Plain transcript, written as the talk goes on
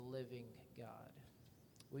living God.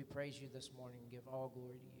 We praise you this morning and give all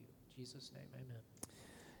glory to you. In Jesus' name, amen.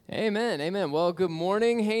 Amen, amen. Well, good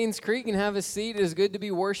morning, Haynes Creek, and have a seat. It is good to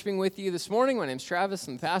be worshiping with you this morning. My name's Travis.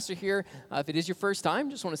 I'm the pastor here. If it is your first time,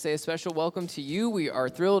 just want to say a special welcome to you. We are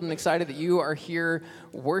thrilled and excited that you are here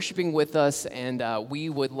worshiping with us, and we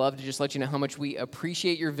would love to just let you know how much we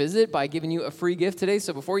appreciate your visit by giving you a free gift today.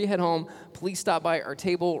 So before you head home, please stop by our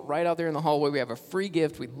table right out there in the hallway. We have a free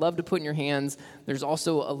gift we'd love to put in your hands. There's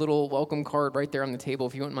also a little welcome card right there on the table.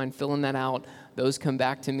 If you wouldn't mind filling that out, those come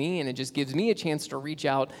back to me, and it just gives me a chance to reach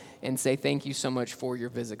out and say thank you so much for your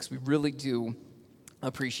visit, because we really do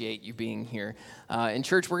appreciate you being here. In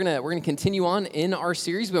church, we're gonna continue on in our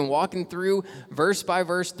series. We've been walking through verse by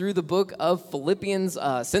verse through the book of Philippians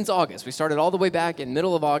since August. We started all the way back in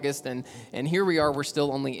middle of August, and here we are. We're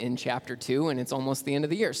still only in chapter 2, and it's almost the end of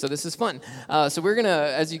the year, so this is fun. So we're gonna,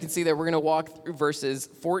 as you can see there, we're gonna walk through verses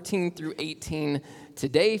 14 through 18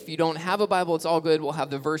 today. If you don't have a Bible, it's all good. We'll have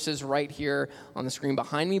the verses right here on the screen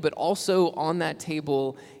behind me, but also on that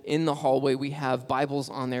table in the hallway, we have Bibles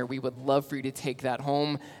on there. We would love for you to take that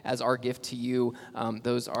home as our gift to you.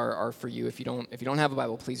 Those are for you. If you don't have a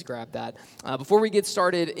Bible, please grab that. Before we get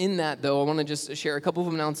started in that, though, I want to just share a couple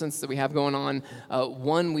of announcements that we have going on.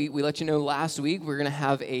 One, we let you know last week we're going to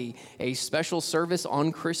have a special service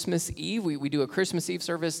on Christmas Eve. We do a Christmas Eve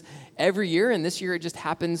service every year, and this year it just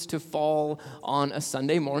happens to fall on a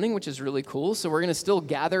Sunday morning, which is really cool. So we're going to still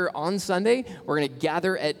gather on Sunday. We're going to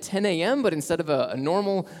gather at 10 a.m., but instead of a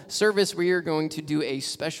normal service, we are going to do a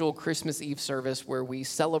special Christmas Eve service where we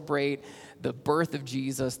celebrate the birth of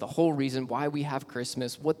Jesus, the whole reason why we have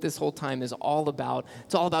Christmas, what this whole time is all about.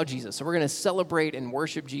 It's all about Jesus. So we're going to celebrate and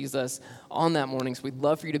worship Jesus on that morning. So we'd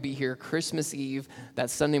love for you to be here Christmas Eve, that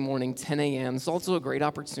Sunday morning, 10 a.m. It's also a great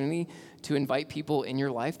opportunity to invite people in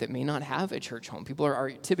your life that may not have a church home. People are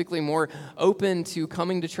typically more open to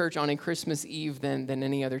coming to church on a Christmas Eve than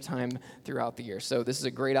any other time throughout the year. So this is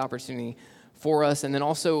a great opportunity for us. And then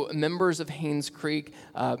also members of Haynes Creek,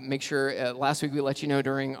 make sure, last week we let you know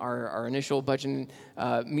during our initial budget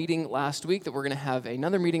meeting last week that we're going to have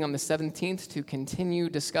another meeting on the 17th to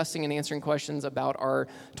continue discussing and answering questions about our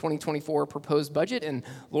 2024 proposed budget. And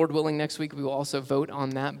Lord willing, next week we will also vote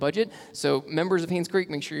on that budget. So members of Haynes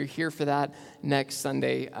Creek, make sure you're here for that next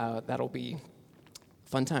Sunday. That'll be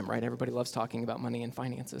fun time, right? Everybody loves talking about money and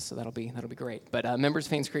finances, so that'll be great. But members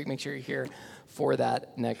of Haynes Creek, make sure you're here for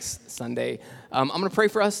that next Sunday. I'm going to pray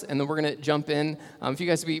for us, and then we're going to jump in. If you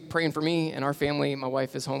guys would be praying for me and our family, my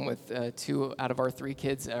wife is home with 2 out of our 3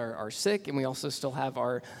 kids are sick, and we also still have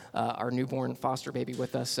our newborn foster baby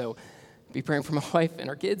with us. So be praying for my wife and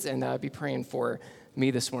our kids, and be praying for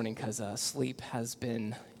me this morning, because sleep has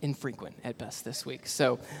been infrequent at best this week.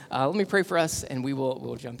 So let me pray for us, and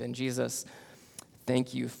we'll jump in. Jesus,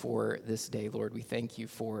 thank you for this day, Lord. We thank you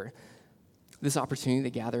for this opportunity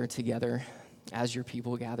to gather together as your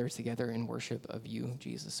people gather together in worship of you,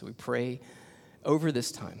 Jesus. So we pray over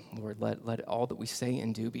this time, Lord, let all that we say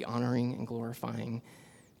and do be honoring and glorifying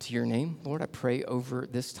to your name. Lord, I pray over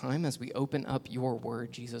this time as we open up your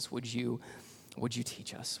word, Jesus, would you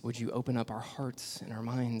teach us? Would you open up our hearts and our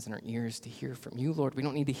minds and our ears to hear from you, Lord? We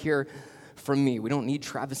don't need to hear from me. We don't need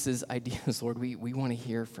Travis's ideas, Lord. We want to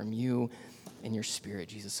hear from you in your spirit,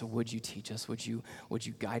 Jesus. So would you teach us? Would you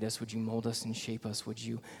guide us? Would you mold us and shape us? Would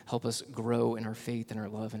you help us grow in our faith and our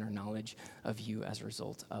love and our knowledge of you as a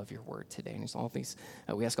result of your word today? And it's all these,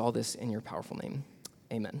 we ask all this in your powerful name.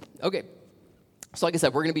 Amen. Okay. So like I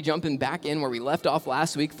said, we're going to be jumping back in where we left off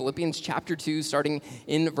last week, Philippians chapter 2, starting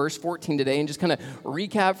in verse 14 today, and just kind of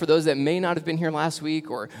recap for those that may not have been here last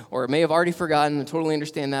week or may have already forgotten. I totally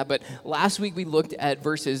understand that, but last week we looked at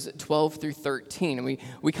verses 12 through 13, and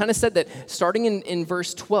we kind of said that starting in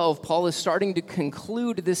verse 12, Paul is starting to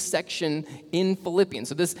conclude this section in Philippians.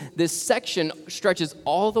 So this section stretches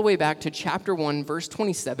all the way back to chapter 1, verse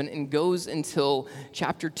 27, and goes until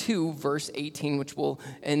chapter 2, verse 18, which we'll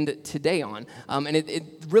end today on. And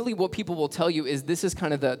it really, what people will tell you is this is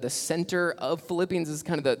kind of the center of Philippians. This is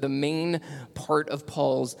kind of the main part of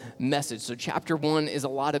Paul's message. So chapter 1 is a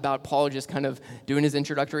lot about Paul just kind of doing his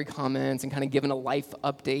introductory comments and kind of giving a life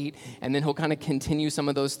update. And then he'll kind of continue some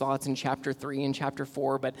of those thoughts in chapter 3 and chapter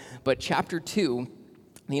 4. But chapter 2,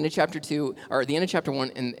 the end of chapter 2, or the end of chapter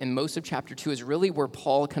 1 and most of chapter 2 is really where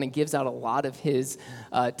Paul kind of gives out a lot of his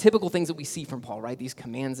typical things that we see from Paul, right? These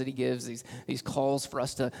commands that he gives, these calls for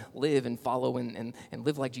us to live and follow and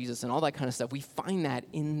live like Jesus and all that kind of stuff. We find that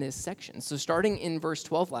in this section. So starting in verse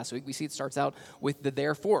 12 last week, we see it starts out with the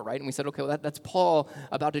therefore, right? And we said, okay, well, that's Paul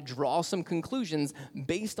about to draw some conclusions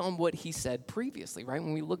based on what he said previously, right?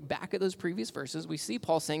 When we look back at those previous verses, we see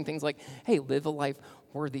Paul saying things like, hey, live a life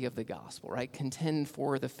worthy of the gospel, right? Contend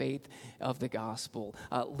for the faith of the gospel.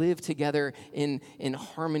 Live together in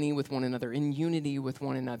harmony with one another, in unity with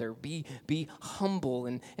one another. Be humble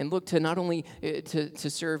and look to not only to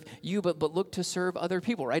serve you, but look to serve other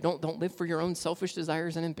people, right? Don't live for your own selfish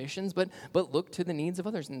desires and ambitions, but look to the needs of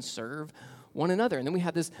others and serve one another. And then we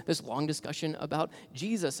had this long discussion about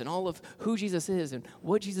Jesus and all of who Jesus is and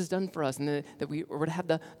what Jesus done for us, and that we were to have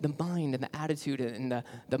the mind and the attitude and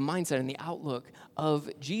the mindset and the outlook of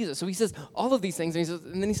Jesus. So he says all of these things,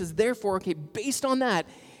 and then he says, therefore, okay, based on that,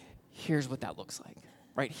 here's what that looks like,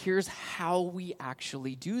 right? Here's how we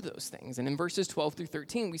actually do those things. And in verses 12 through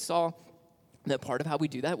 13, we saw that part of how we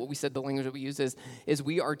do that, what we said, the language that we use is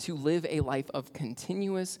we are to live a life of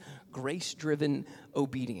continuous, grace-driven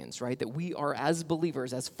obedience, right? That we are, as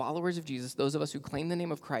believers, as followers of Jesus, those of us who claim the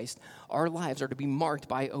name of Christ, our lives are to be marked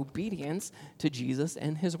by obedience to Jesus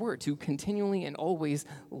and his word, to continually and always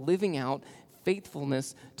living out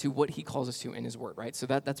faithfulness to what he calls us to in his word, right? So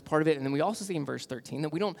that's part of it. And then we also see in verse 13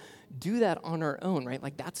 that we don't do that on our own, right?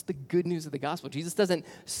 Like, that's the good news of the gospel. Jesus doesn't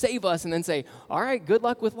save us and then say, all right, good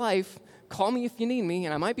luck with life. Call me if you need me,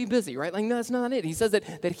 and I might be busy, right? Like, no, that's not it. He says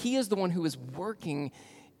that he is the one who is working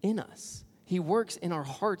in us. He works in our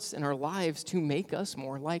hearts and our lives to make us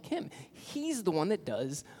more like him. He's the one that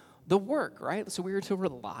does the work, right? So we are to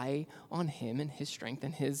rely on him and his strength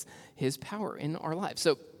and his power in our lives.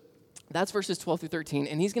 So that's verses 12 through 13,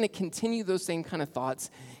 and he's going to continue those same kind of thoughts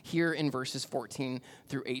here in verses 14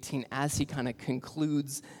 through 18 as he kind of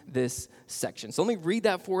concludes this section. So let me read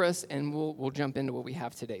that for us, and we'll jump into what we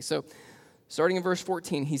have today. So starting in verse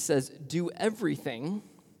 14, he says, do everything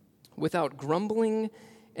without grumbling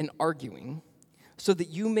and arguing, so that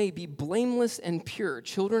you may be blameless and pure,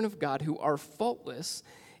 children of God who are faultless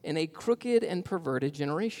in a crooked and perverted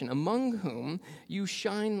generation, among whom you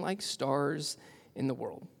shine like stars in the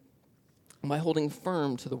world, by holding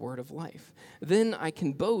firm to the word of life. Then I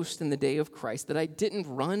can boast in the day of Christ that I didn't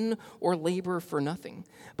run or labor for nothing.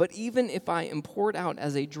 But even if I am poured out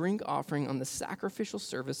as a drink offering on the sacrificial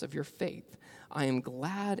service of your faith, I am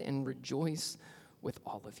glad and rejoice with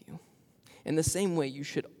all of you. In the same way, you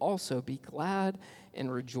should also be glad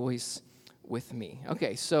and rejoice with me.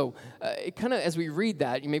 Okay, so it kind of, as we read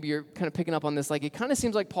that, maybe you're kind of picking up on this, like, it kind of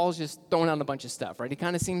seems like Paul's just throwing out a bunch of stuff, right? He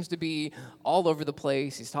kind of seems to be all over the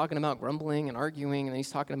place. He's talking about grumbling and arguing, and then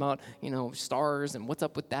he's talking about, stars and what's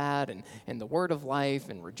up with that, and the word of life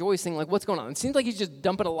and rejoicing, like, what's going on? It seems like he's just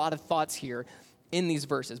dumping a lot of thoughts here in these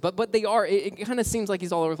verses, but they are, it kind of seems like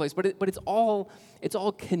he's all over the place, but it's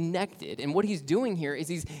all connected. And what he's doing here is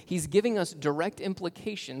he's giving us direct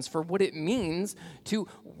implications for what it means to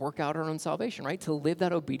work out our own salvation, right? To live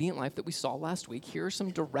that obedient life that we saw last week. Here are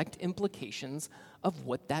some direct implications of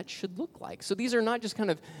what that should look like. So these are not just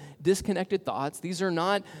kind of disconnected thoughts. These are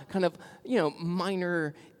not kind of,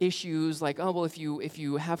 minor issues like, oh, well, if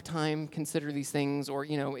you have time, consider these things, or,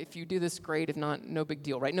 if you do this, great. If not, no big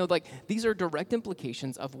deal, right? No, like, these are direct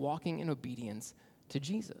implications of walking in obedience to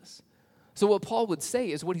Jesus. So what Paul would say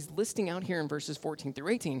is what he's listing out here in verses 14 through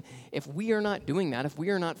 18, if we are not doing that, if we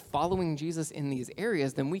are not following Jesus in these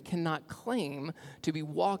areas, then we cannot claim to be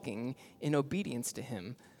walking in obedience to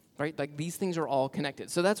him, right? Like, these things are all connected.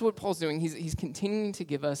 So that's what Paul's doing. He's continuing to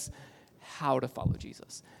give us how to follow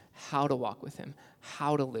Jesus, how to walk with him,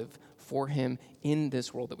 how to live for him in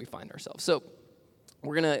this world that we find ourselves. So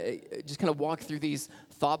we're going to just kind of walk through these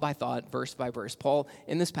thought by thought, verse by verse. Paul,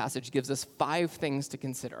 in this passage, gives us 5 things to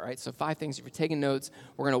consider, right? So 5 things. If you're taking notes,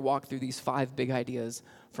 we're going to walk through these 5 big ideas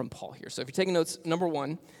from Paul here. So if you're taking notes, number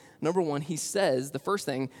one, he says, the first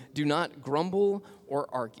thing, do not grumble or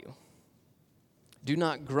argue. Do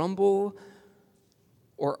not grumble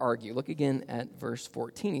or argue. Look again at verse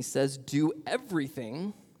 14. He says, do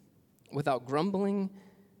everything without grumbling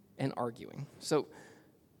and arguing. So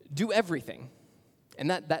do everything. And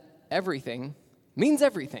that everything means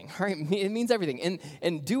everything, right? It means everything.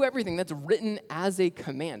 And do everything, that's written as a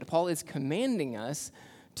command. Paul is commanding us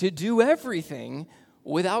to do everything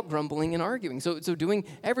without grumbling and arguing. So doing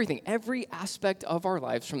everything, every aspect of our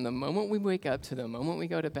lives, from the moment we wake up to the moment we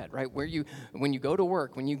go to bed, right? When you go to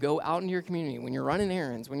work, when you go out into your community, when you're running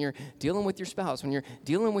errands, when you're dealing with your spouse, when you're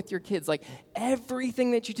dealing with your kids, like,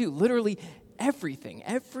 everything that you do, literally everything,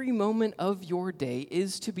 every moment of your day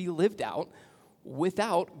is to be lived out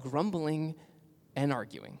without grumbling and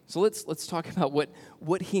arguing. So let's talk about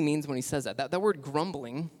what he means when he says that. That word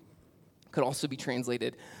grumbling could also be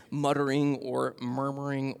translated muttering or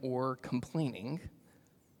murmuring or complaining.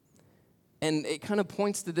 And it kind of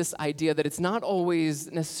points to this idea that it's not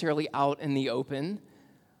always necessarily out in the open,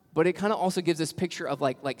 but it kind of also gives this picture of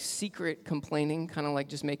like secret complaining, kind of like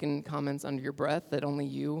just making comments under your breath that only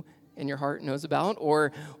you in your heart knows about,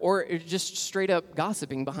 or just straight up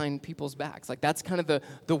gossiping behind people's backs. Like that's kind of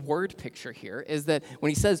the word picture here, is that when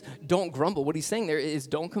he says don't grumble, what he's saying there is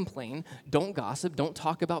don't complain, don't gossip, don't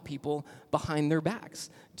talk about people behind their backs.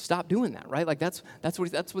 Stop doing that, right? Like that's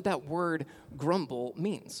what that word grumble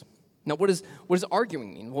means. Now, what does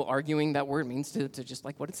arguing mean? Well, arguing, that word means to just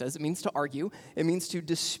like what it says, it means to argue. It means to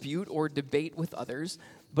dispute or debate with others,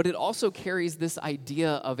 but it also carries this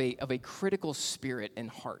idea of a critical spirit and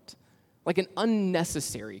heart, like an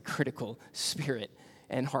unnecessary critical spirit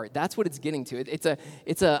and heart. That's what it's getting to.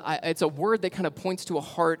 It's a word that kind of points to a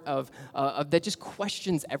heart of that just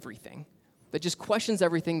questions everything. That just questions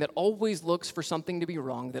everything, that always looks for something to be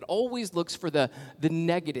wrong, that always looks for the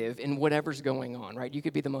negative in whatever's going on, right? You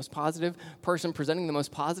could be the most positive person presenting the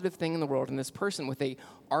most positive thing in the world, and this person with a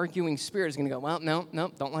arguing spirit is going to go, well, no,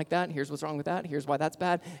 don't like that. Here's what's wrong with that. Here's why that's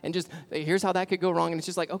bad. And just, here's how that could go wrong. And it's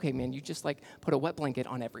just like, okay, man, you just like put a wet blanket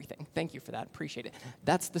on everything. Thank you for that. Appreciate it.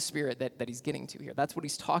 That's the spirit that he's getting to here. That's what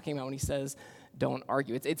he's talking about when he says, don't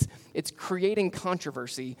argue. It's creating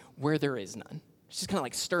controversy where there is none. It's just kind of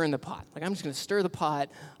like stirring the pot. Like, I'm just going to stir the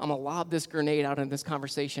pot. I'm going to lob this grenade out in this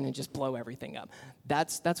conversation and just blow everything up.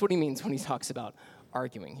 That's what he means when he talks about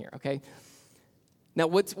arguing here, okay? Now,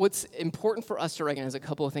 what's important for us to recognize a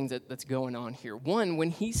couple of things that's going on here. One, when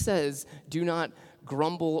he says, do not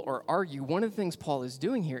grumble or argue, one of the things Paul is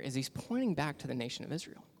doing here is he's pointing back to the nation of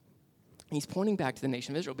Israel. He's pointing back to the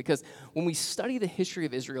nation of Israel because when we study the history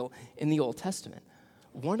of Israel in the Old Testament,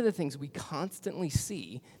 one of the things we constantly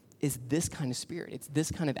see is this kind of spirit. It's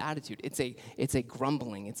this kind of attitude. It's a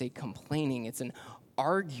grumbling. It's a complaining. It's an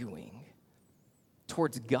arguing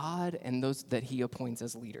towards God and those that he appoints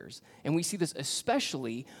as leaders. And we see this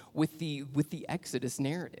especially with the Exodus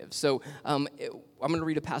narrative. So I'm going to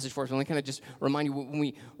read a passage for us. I'm going to kind of just remind you, when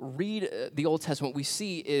we read the Old Testament, what we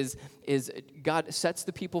see is God sets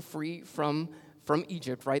the people free from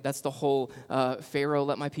Egypt, right? That's the whole Pharaoh,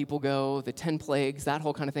 let my people go, the 10 plagues, that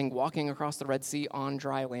whole kind of thing, walking across the Red Sea on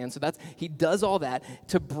dry land. So he does all that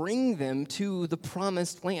to bring them to the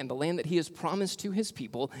promised land, the land that he has promised to his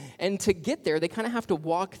people. And to get there, they kind of have to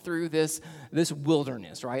walk through this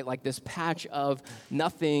wilderness, right? Like this patch of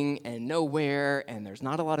nothing and nowhere, and there's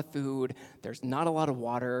not a lot of food, there's not a lot of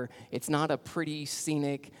water, it's not a pretty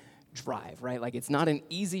scenic drive, right? Like it's not an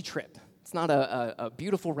easy trip. It's not a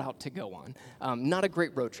beautiful route to go on, not a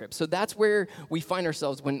great road trip. So that's where we find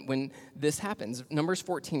ourselves when this happens. Numbers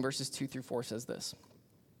 14, verses 2 through 4 says this.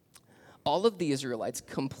 All of the Israelites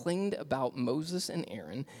complained about Moses and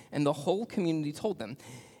Aaron, and the whole community told them,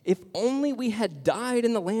 if only we had died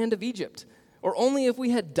in the land of Egypt, or only if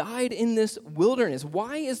we had died in this wilderness.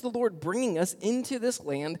 Why is the Lord bringing us into this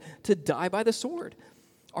land to die by the sword?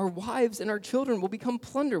 Our wives and our children will become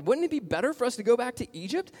plunder. Wouldn't it be better for us to go back to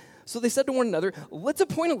Egypt? So they said to one another, let's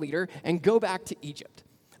appoint a leader and go back to Egypt.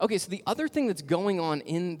 Okay, so the other thing that's going on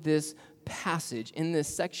in this passage, in this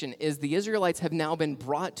section, is the Israelites have now been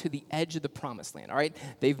brought to the edge of the promised land, all right?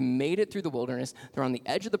 They've made it through the wilderness. They're on the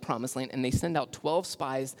edge of the promised land, and they send out 12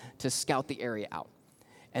 spies to scout the area out.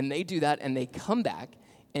 And they do that, and they come back,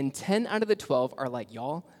 and 10 out of the 12 are like,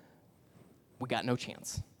 y'all, we got no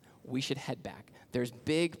chance. We should head back. There's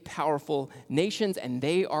big, powerful nations, and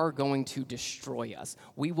they are going to destroy us.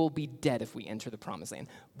 We will be dead if we enter the promised land.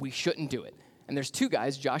 We shouldn't do it. And there's two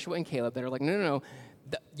guys, Joshua and Caleb, that are like, no.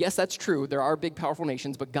 Yes, that's true. There are big, powerful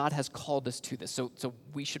nations, but God has called us to this. So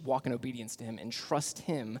we should walk in obedience to him and trust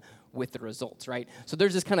him with the results, right? So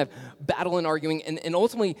there's this kind of battle and arguing. And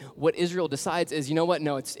ultimately, what Israel decides is, you know what?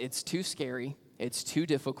 No, it's too scary. It's too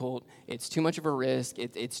difficult. It's too much of a risk.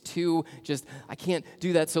 It's too just, I can't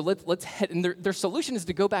do that. So let's head. And their solution is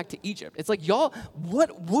to go back to Egypt. It's like, y'all, what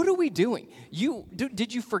are we doing?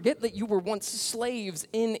 Did you forget that you were once slaves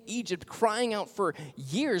in Egypt, crying out for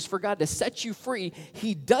years for God to set you free?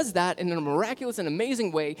 He does that in a miraculous and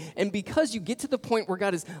amazing way. And because you get to the point where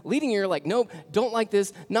God is leading you, you're like, nope, don't like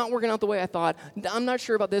this, not working out the way I thought. I'm not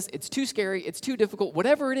sure about this. It's too scary. It's too difficult.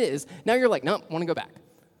 Whatever it is, now you're like, nope, want to go back.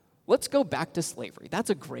 Let's go back to slavery.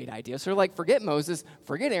 That's a great idea. So they're like, forget Moses,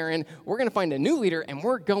 forget Aaron. We're going to find a new leader, and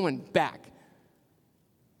we're going back.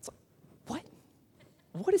 It's like, what?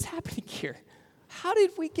 What is happening here? How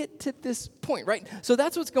did we get to this point, right? So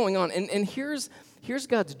that's what's going on. And here's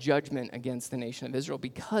God's judgment against the nation of Israel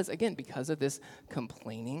because of this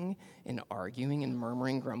complaining and arguing and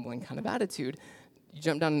murmuring, grumbling kind of attitude. You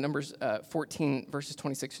jump down to Numbers 14, verses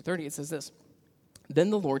 26 to 30. It says this. Then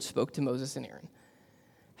the Lord spoke to Moses and Aaron.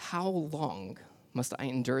 How long must I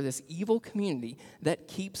endure this evil community that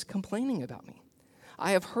keeps complaining about me?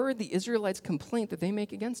 I have heard the Israelites' complaint that they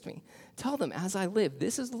make against me. Tell them, as I live,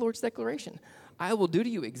 this is the Lord's declaration. I will do to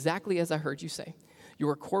you exactly as I heard you say.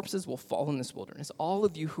 your corpses will fall in this wilderness. All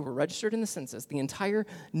of you who were registered in the census, the entire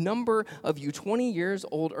number of you 20 years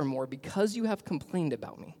old or more, because you have complained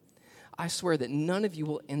about me. I swear that none of you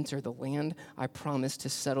will enter the land I promised to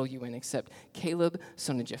settle you in except Caleb,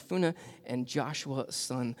 son of Jephunneh, and Joshua,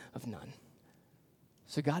 son of Nun.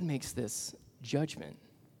 So God makes this judgment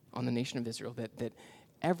on the nation of Israel that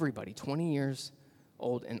everybody 20 years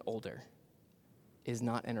old and older is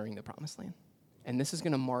not entering the promised land. And this is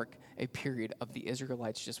going to mark a period of the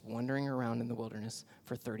Israelites just wandering around in the wilderness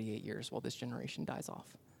for 38 years while this generation dies off.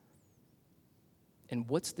 And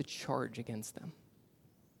what's the charge against them?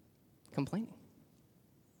 Complaining.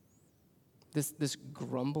 This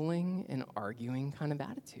grumbling and arguing kind of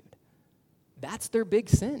attitude. That's their big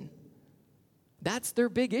sin. That's their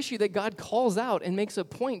big issue that God calls out and makes a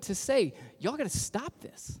point to say, y'all got to stop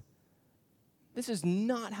this. This is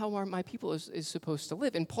not how my people is supposed to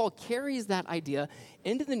live. And Paul carries that idea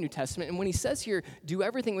into the New Testament. And when he says here, do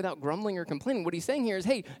everything without grumbling or complaining, what he's saying here is,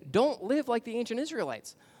 hey, don't live like the ancient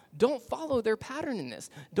Israelites. Don't follow their pattern in this.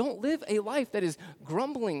 Don't live a life that is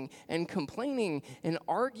grumbling and complaining and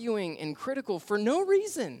arguing and critical for no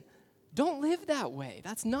reason. Don't live that way.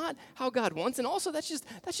 That's not how God wants. And also, that's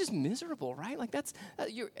just miserable, right? Like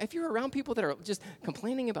if you're around people that are just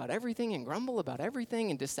complaining about everything and grumble about everything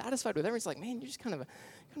and dissatisfied with everything, it's like, man, you're just kind of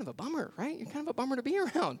a bummer, right? You're kind of a bummer to be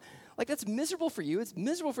around. Like, that's miserable for you. It's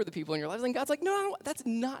miserable for the people in your lives. And God's like, no, that's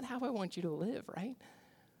not how I want you to live, right?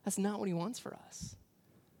 That's not what he wants for us.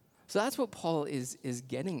 So that's what Paul is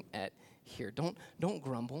getting at here. Don't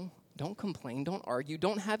grumble. Don't complain. Don't argue.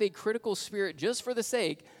 Don't have a critical spirit just for the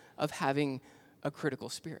sake of having a critical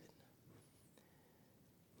spirit.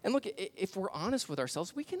 And look, if we're honest with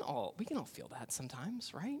ourselves, we can all feel that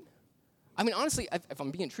sometimes, right? I mean, honestly, if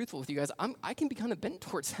I'm being truthful with you guys, I can be kind of bent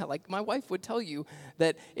towards that. Like, my wife would tell you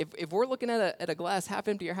that if we're looking at a glass half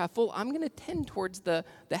empty or half full, I'm going to tend towards the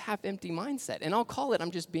half empty mindset. And I'll call it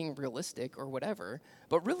I'm just being realistic or whatever.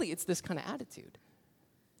 But really, it's this kind of attitude.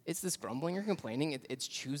 It's this grumbling or complaining. It's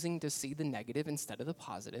choosing to see the negative instead of the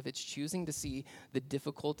positive. It's choosing to see the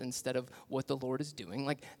difficult instead of what the Lord is doing.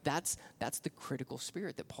 Like, that's the critical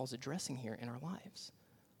spirit that Paul's addressing here in our lives.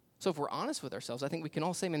 So if we're honest with ourselves, I think we can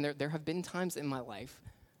all say, man, there have been times in my life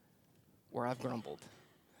where I've grumbled,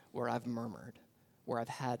 where I've murmured, where I've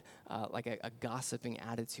had like a gossiping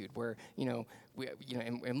attitude, where,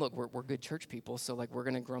 and look, we're good church people, so like we're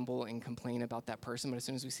going to grumble and complain about that person, but as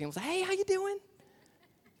soon as we see them, we'll say, hey, how you doing?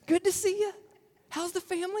 Good to see you. How's the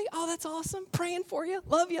family? Oh, that's awesome. Praying for you.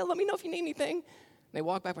 Love you. Let me know if you need anything. And they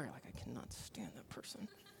walk by, and you're like, I cannot stand that person.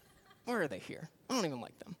 Why are they here? I don't even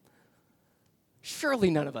like them. Surely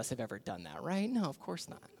none of us have ever done that, right? No, of course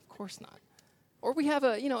not. Of course not. Or we have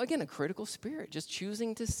a critical spirit, just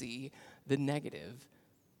choosing to see the negative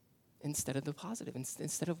instead of the positive,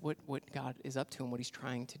 instead of what God is up to and what he's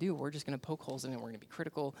trying to do. We're just going to poke holes in it. We're going to be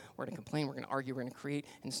critical. We're going to complain. We're going to argue. We're going to create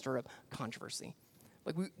and stir up controversy.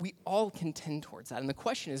 Like, we all can tend towards that. And the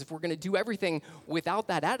question is, if we're going to do everything without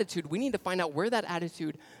that attitude, we need to find out where that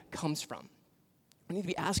attitude comes from. We need to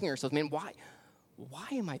be asking ourselves, man, why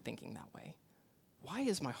am I thinking that way? Why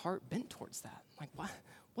is my heart bent towards that? Like,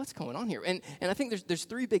 what's going on here? And I think there's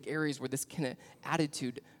three big areas where this kind of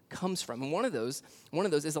attitude comes from. And one of those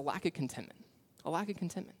is a lack of contentment. A lack of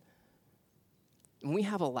contentment. When we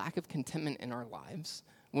have a lack of contentment in our lives,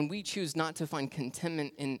 when we choose not to find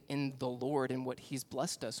contentment in the Lord and what he's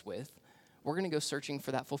blessed us with, we're going to go searching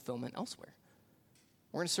for that fulfillment elsewhere.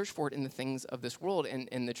 We're going to search for it in the things of this world.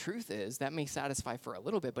 And the truth is, that may satisfy for a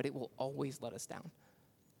little bit, but it will always let us down.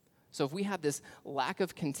 So if we have this lack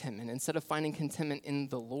of contentment, instead of finding contentment in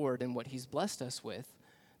the Lord and what he's blessed us with,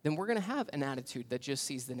 then we're going to have an attitude that just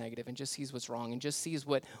sees the negative and just sees what's wrong and just sees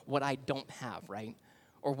what I don't have, right?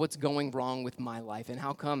 Or what's going wrong with my life, and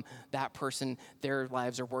how come that person, their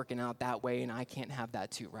lives are working out that way and I can't have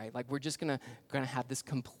that too, right? Like, we're just gonna have this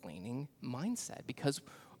complaining mindset because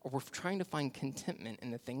we're trying to find contentment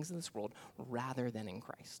in the things of this world rather than in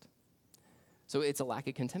Christ. So it's a lack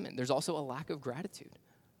of contentment. There's also a lack of gratitude.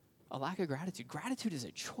 A lack of gratitude. Gratitude is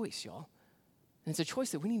a choice, y'all. And it's a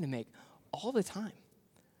choice that we need to make all the time.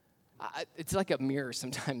 It's like a mirror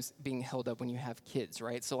sometimes being held up when you have kids,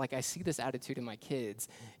 right? So like I see this attitude in my kids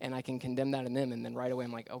and I can condemn that in them, and then right away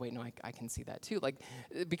I'm like, oh wait, no, I can see that too. Like,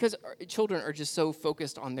 because children are just so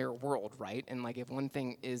focused on their world, right? And like if one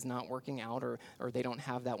thing is not working out or they don't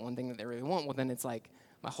have that one thing that they really want, well then it's like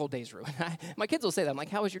my whole day's ruined. My kids will say that. I'm like,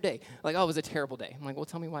 how was your day? Like, oh, it was a terrible day. I'm like, well,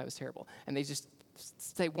 tell me why it was terrible. And they just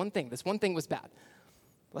say one thing. This one thing was bad.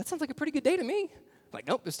 Well, that sounds like a pretty good day to me. I'm like,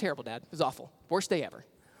 nope, it was terrible, Dad. It was awful. Worst day ever.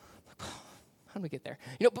 How did we get there?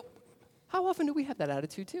 But How often do we have that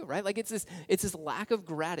attitude too, right? Like it's this lack of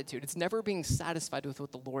gratitude. It's never being satisfied with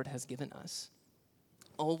what the Lord has given us.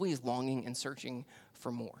 Always longing and searching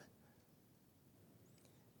for more.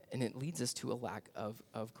 And it leads us to a lack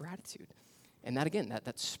of gratitude. And that, again,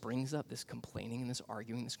 that springs up this complaining and this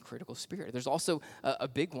arguing, this critical spirit. There's also a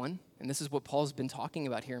big one, and this is what Paul's been talking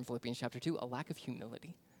about here in Philippians chapter 2, a lack of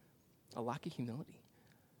humility. A lack of humility.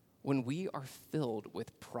 When we are filled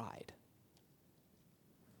with pride,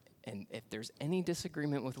 and if there's any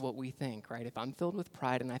disagreement with what we think, right, if I'm filled with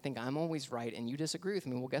pride and I think I'm always right and you disagree with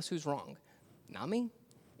me, well, guess who's wrong? Not me,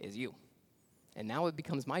 is you. And now it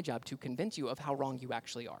becomes my job to convince you of how wrong you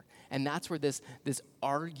actually are. And that's where this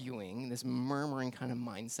arguing, this murmuring kind of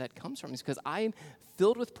mindset comes from. Is because I'm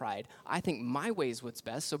filled with pride. I think my way is what's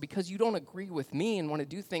best. So because you don't agree with me and want to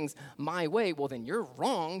do things my way, well, then you're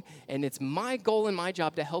wrong. And it's my goal and my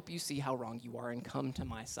job to help you see how wrong you are and come to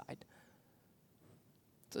my side.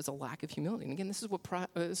 So it's a lack of humility. And again, this is what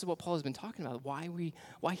Paul has been talking about,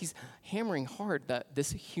 why he's hammering hard this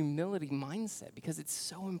humility mindset, because it's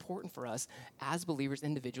so important for us as believers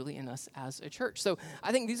individually and us as a church. So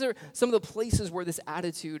I think these are some of the places where this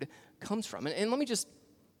attitude comes from. And let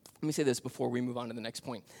me say this before we move on to the next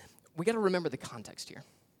point. We got to remember the context here.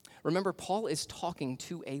 Remember, Paul is talking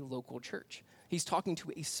to a local church. He's talking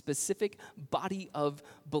to a specific body of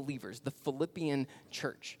believers, the Philippian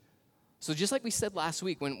church. So just like we said last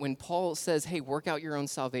week, when Paul says, hey, work out your own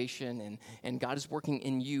salvation and God is working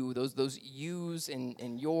in you, those yous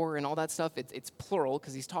and your and all that stuff, it's plural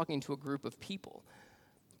because he's talking to a group of people.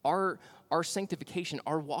 Our sanctification,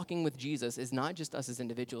 our walking with Jesus is not just us as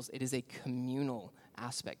individuals, it is a communal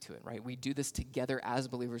aspect to it, right? We do this together as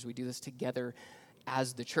believers, we do this together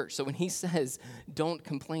as the church. So when he says, don't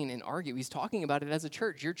complain and argue, he's talking about it as a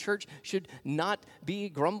church. Your church should not be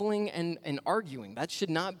grumbling and arguing. That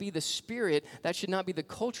should not be the spirit, that should not be the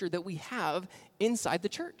culture that we have inside the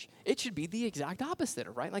church. It should be the exact opposite,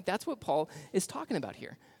 right? Like that's what Paul is talking about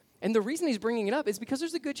here. And the reason he's bringing it up is because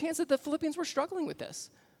there's a good chance that the Philippians were struggling with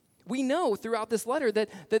this. We know throughout this letter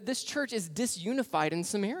that this church is disunified in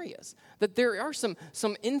some areas, that there are some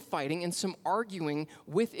infighting and some arguing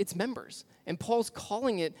with its members. And Paul's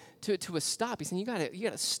calling it to a stop. He's saying, you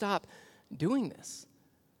gotta stop doing this.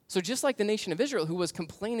 So just like the nation of Israel, who was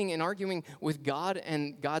complaining and arguing with God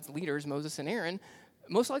and God's leaders, Moses and Aaron,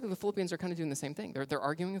 most likely the Philippians are kind of doing the same thing. They're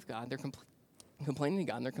arguing with God, they're complaining to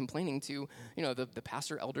God, and they're complaining to, the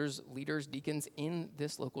pastor, elders, leaders, deacons in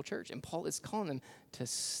this local church. And Paul is calling them to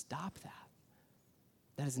stop that.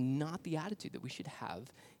 That is not the attitude that we should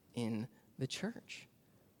have in the church.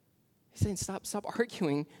 He's saying stop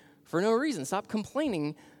arguing for no reason. Stop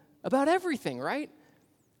complaining about everything, right?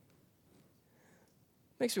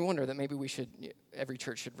 Makes me wonder that maybe every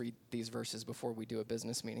church should read these verses before we do a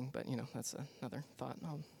business meeting. But, that's another thought.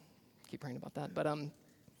 I'll keep praying about that. But,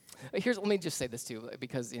 let me just say this too,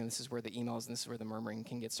 because this is where the emails and this is where the murmuring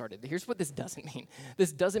can get started. Here's what this doesn't mean.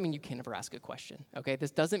 This doesn't mean you can't ever ask a question, okay?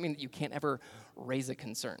 This doesn't mean that you can't ever raise a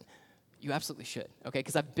concern. You absolutely should, okay?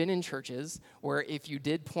 Because I've been in churches where if you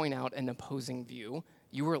did point out an opposing view,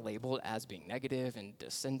 you were labeled as being negative and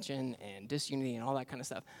dissension and disunity and all that kind of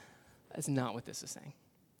stuff. That's not what this is saying.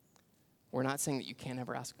 We're not saying that you can't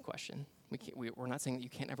ever ask a question. We're not saying that you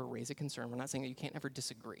can't ever raise a concern. We're not saying that you can't ever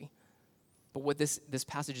disagree. But what this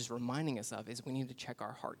passage is reminding us of is we need to check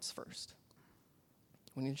our hearts first.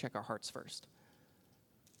 We need to check our hearts first.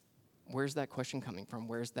 Where's that question coming from?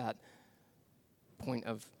 Where's that point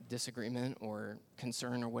of disagreement or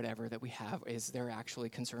concern or whatever that we have? Is there actually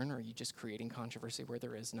concern, or are you just creating controversy where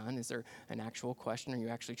there is none? Is there an actual question? Are you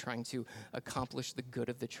actually trying to accomplish the good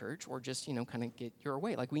of the church, or just, kind of get your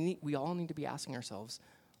way? Like we all need to be asking ourselves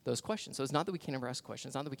those questions. So it's not that we can't ever ask questions.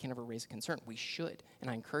 It's not that we can't ever raise a concern. We should, and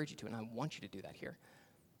I encourage you to, and I want you to do that here.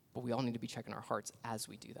 But we all need to be checking our hearts as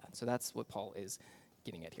we do that. So that's what Paul is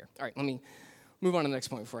getting at here. All right, let me move on to the next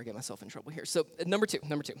point before I get myself in trouble here. So number two.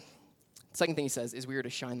 Second thing he says is we are to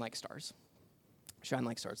shine like stars. Shine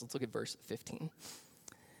like stars. Let's look at verse 15.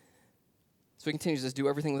 So he continues this, do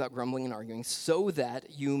everything without grumbling and arguing, so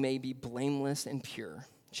that you may be blameless and pure,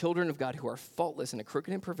 children of God who are faultless in a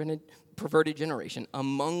crooked and perverted generation,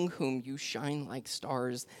 among whom you shine like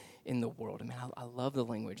stars in the world. I mean, I love the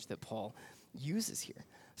language that Paul uses here.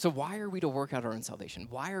 So why are we to work out our own salvation?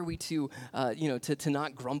 Why are we to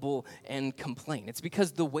not grumble and complain? It's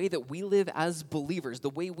because the way that we live as believers, the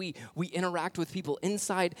way we interact with people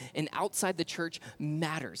inside and outside the church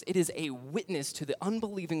matters. It is a witness to the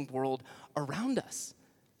unbelieving world around us.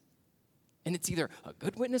 And it's either a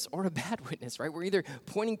good witness or a bad witness, right? We're either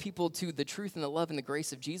pointing people to the truth and the love and the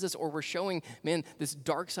grace of Jesus, or we're showing, this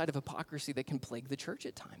dark side of hypocrisy that can plague the church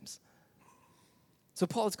at times. So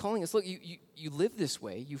Paul is calling us, look, you live this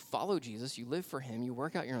way, you follow Jesus, you live for him, you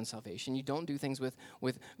work out your own salvation, you don't do things with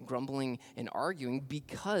grumbling and arguing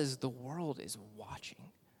because the world is watching.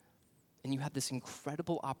 And you have this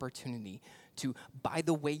incredible opportunity to, by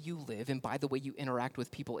the way you live and by the way you interact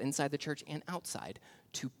with people inside the church and outside,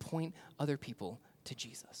 to point other people to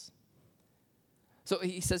Jesus. So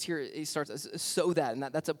he says here, he starts, so that, and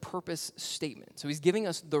that's a purpose statement. So he's giving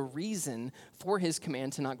us the reason for his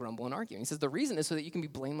command to not grumble and argue. And he says the reason is so that you can be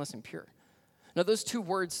blameless and pure. Now, those two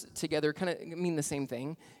words together kind of mean the same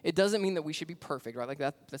thing. It doesn't mean that we should be perfect, right? Like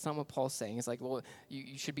that's not what Paul's saying. It's like, well,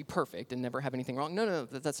 you should be perfect and never have anything wrong. No,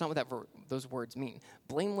 that's not what those words mean.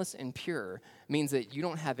 Blameless and pure means that you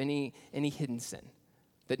don't have any hidden sin,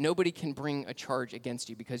 that nobody can bring a charge against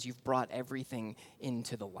you because you've brought everything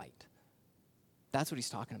into the light. That's what he's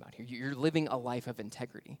talking about here. You're living a life of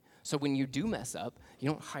integrity. So when you do mess up, you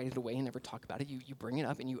don't hide it away and never talk about it. You bring it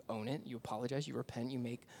up and you own it. You apologize, you repent, you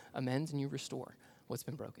make amends, and you restore what's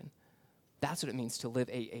been broken. That's what it means to live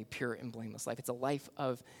a pure and blameless life. It's a life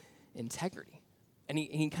of integrity. And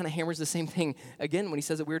he kind of hammers the same thing again when he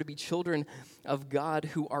says that we're to be children of God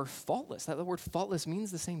who are faultless. That the word faultless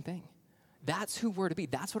means the same thing. That's who we're to be.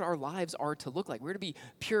 That's what our lives are to look like. We're to be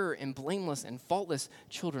pure and blameless and faultless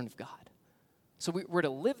children of God. So we're to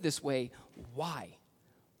live this way. Why?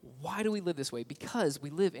 Why do we live this way? Because we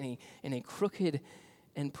live in a crooked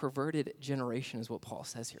and perverted generation, is what Paul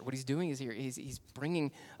says here. What he's doing is he's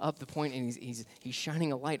bringing up the point, and he's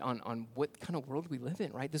shining a light on what kind of world we live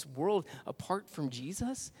in, right? This world apart from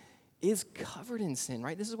Jesus is covered in sin,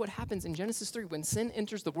 right? This is what happens in Genesis 3. When sin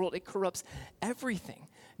enters the world, it corrupts everything,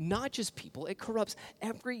 not just people. It corrupts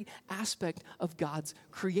every aspect of God's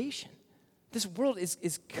creation. This world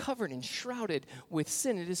is covered and shrouded with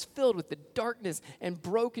sin. It is filled with the darkness and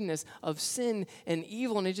brokenness of sin and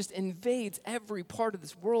evil, and it just invades every part of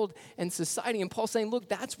this world and society. And Paul's saying, look,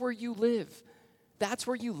 that's where you live. That's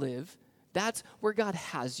where you live. That's where God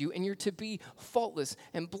has you, and you're to be faultless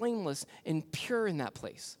and blameless and pure in that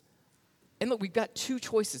place. And look, we've got two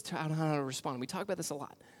choices on how to respond. We talk about this a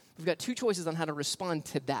lot. We've got two choices on how to respond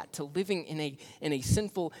to that, to living in a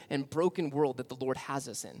sinful and broken world that the Lord has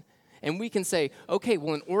us in. And we can say, okay,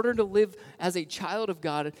 well, in order to live as a child of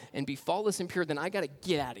God and be faultless and pure, then I got to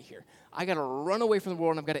get out of here. I got to run away from the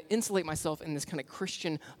world, and I've got to insulate myself in this kind of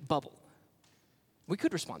Christian bubble. We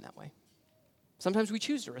could respond that way. Sometimes we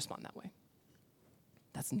choose to respond that way.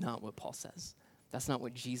 That's not what Paul says. That's not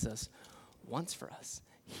what Jesus wants for us.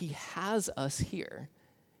 He has us here.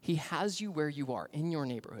 He has you where you are, in your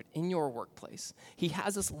neighborhood, in your workplace. He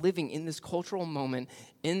has us living in this cultural moment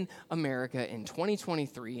in America in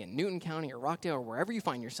 2023 in Newton County or Rockdale or wherever you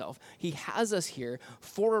find yourself. He has us here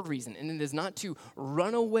for a reason, and it is not to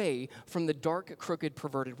run away from the dark, crooked,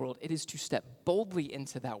 perverted world. It is to step boldly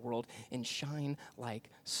into that world and shine like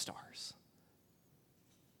stars,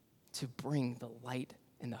 to bring the light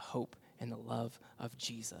and the hope and the love of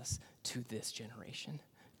Jesus to this generation,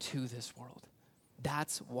 to this world.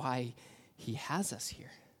 That's why he has us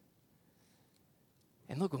here.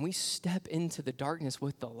 And look, when we step into the darkness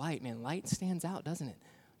with the light, man, light stands out, doesn't it?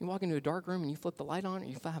 You walk into a dark room and you flip the light on, or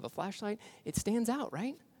you have a flashlight, it stands out,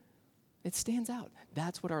 right? It stands out.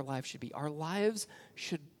 That's what our lives should be. Our lives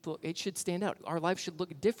should stand out. Our lives should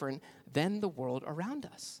look different than the world around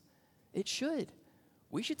us. It should.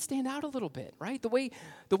 We should stand out a little bit, right? The way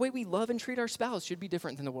we love and treat our spouse should be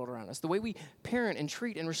different than the world around us. The way we parent and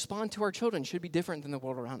treat and respond to our children should be different than the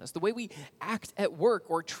world around us. The way we act at work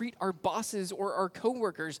or treat our bosses or our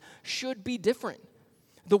coworkers should be different.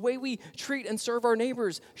 The way we treat and serve our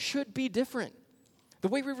neighbors should be different. The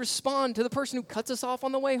way we respond to the person who cuts us off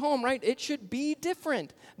on the way home, right? It should be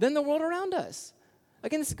different than the world around us.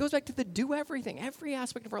 Again, this goes back to the do everything. Every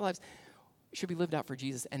aspect of our lives should be lived out for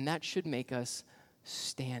Jesus, and that should make us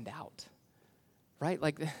stand out, right?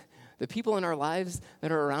 Like the people in our lives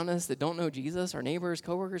that are around us that don't know Jesus, our neighbors,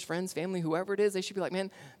 coworkers, friends, family, whoever it is, they should be like,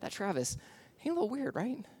 man, that Travis, he's a little weird,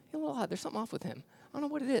 right? He's a little odd. There's something off with him. I don't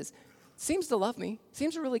know what it is. Seems to love me.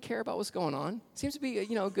 Seems to really care about what's going on. Seems to be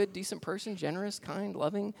a good, decent person, generous, kind,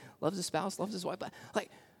 loving, loves his spouse, loves his wife. But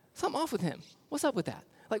like, something off with him. What's up with that?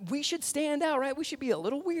 Like, we should stand out, right? We should be a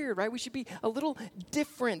little weird, right? We should be a little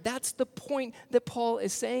different. That's the point that Paul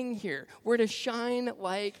is saying here. We're to shine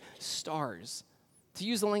like stars. To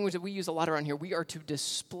use the language that we use a lot around here, we are to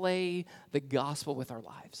display the gospel with our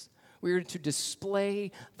lives. We are to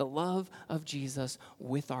display the love of Jesus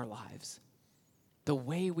with our lives. The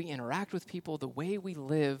way we interact with people, the way we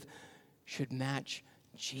live should match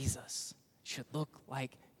Jesus, should look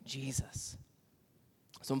like Jesus.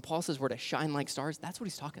 So when Paul says we're to shine like stars, that's what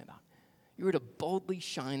he's talking about. You are to boldly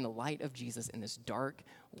shine the light of Jesus in this dark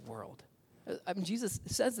world. Jesus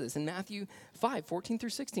says this in Matthew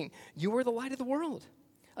 5:14-16. You are the light of the world.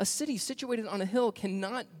 A city situated on a hill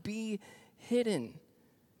cannot be hidden.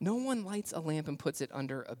 No one lights a lamp and puts it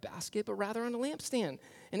under a basket, but rather on a lampstand,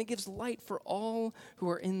 and it gives light for all who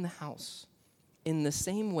are in the house. In the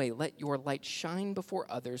same way, let your light shine before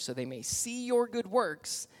others so they may see your good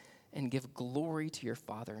works and give glory to your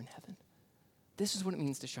Father in heaven. This is what it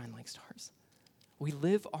means to shine like stars. We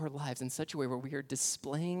live our lives in such a way where we are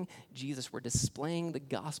displaying Jesus. We're displaying the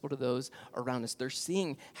gospel to those around us. They're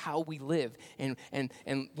seeing how we live. And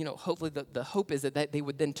hopefully the hope is that they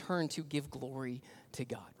would then turn to give glory to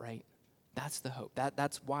God, right? That's the hope.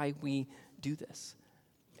 That's why we do this.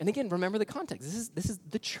 And again, remember the context. This is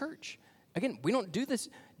the church. Again, we don't do this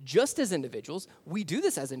just as individuals. We do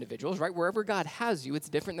this as individuals, right? Wherever God has you, it's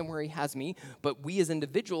different than where he has me. But we as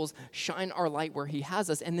individuals shine our light where he has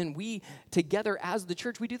us. And then we together as the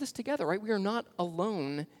church, we do this together, right? We are not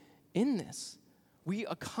alone in this. We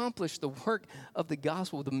accomplish the work of the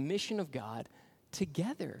gospel, the mission of God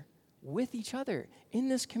together with each other in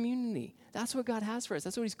this community. That's what God has for us.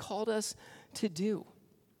 That's what he's called us to do.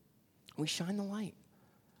 We shine the light.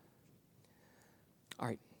 All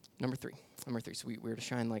right. Number three. So we're to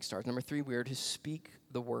shine like stars. Number 3, we are to speak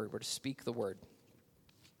the word. We're to speak the word.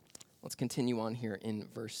 Let's continue on here in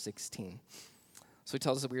verse 16. So he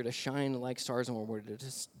tells us that we are to shine like stars and we're to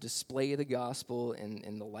display the gospel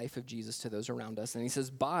and the life of Jesus to those around us. And he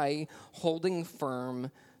says, by holding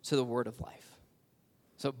firm to the word of life.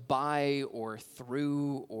 So by or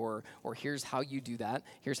through or here's how you do that.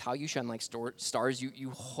 Here's how you shine like stars.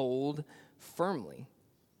 You hold firmly.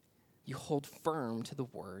 You hold firm to the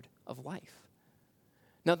word of life.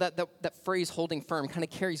 Now, that phrase, holding firm, kind of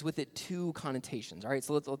carries with it 2 connotations, all right?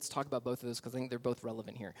 So let's talk about both of those because I think they're both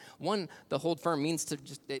relevant here. One, the hold firm means to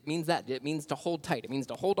hold tight. It means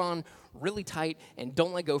to hold on really tight and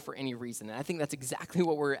don't let go for any reason. And I think that's exactly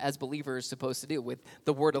what we're, as believers, supposed to do with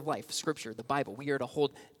the word of life, Scripture, the Bible. We are to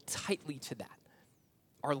hold tightly to that.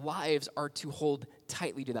 Our lives are to hold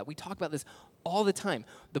tightly to that. We talk about this all the time.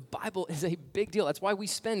 The Bible is a big deal. That's why we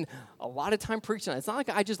spend a lot of time preaching on it. It's not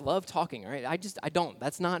like I just love talking, all right? I don't.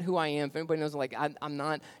 That's not who I am. If anybody knows, like, I'm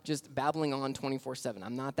not just babbling on 24/7.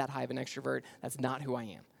 I'm not that high of an extrovert. That's not who I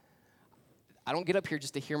am. I don't get up here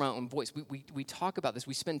just to hear my own voice. We talk about this.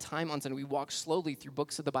 We spend time on Sunday. We walk slowly through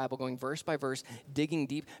books of the Bible, going verse by verse, digging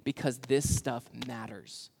deep, because this stuff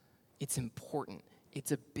matters. It's important.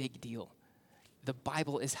 It's a big deal. The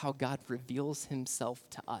Bible is how God reveals himself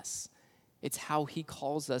to us. It's how he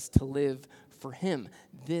calls us to live for him.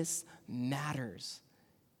 This matters.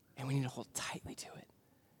 And we need to hold tightly to it.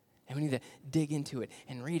 And we need to dig into it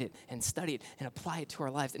and read it and study it and apply it to our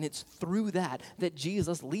lives. And it's through that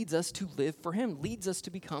Jesus leads us to live for him, leads us to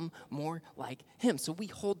become more like him. So we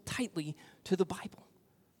hold tightly to the Bible.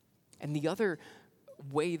 And the other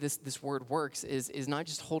way this word works is not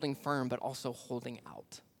just holding firm, but also holding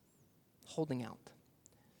out. Holding out.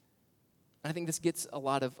 And I think this gets a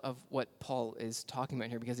lot of what Paul is talking about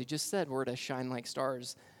here, because he just said we're to shine like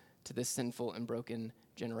stars to this sinful and broken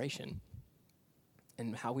generation.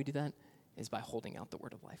 And how we do that is by holding out the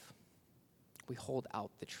word of life. We hold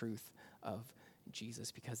out the truth of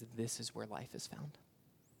Jesus because this is where life is found.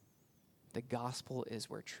 The gospel is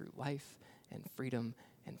where true life and freedom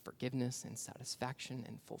and forgiveness and satisfaction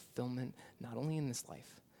and fulfillment, not only in this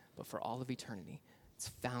life, but for all of eternity, it's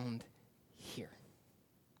found here.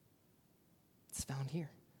 It's found here.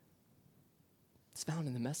 It's found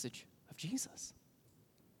in the message of Jesus.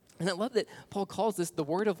 And I love that Paul calls this the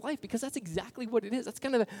word of life, because that's exactly what it is. That's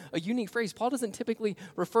kind of a unique phrase. Paul doesn't typically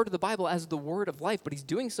refer to the Bible as the word of life, but he's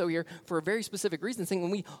doing so here for a very specific reason, saying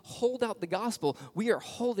when we hold out the gospel, we are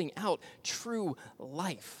holding out true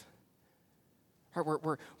life.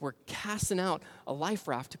 We're casting out a life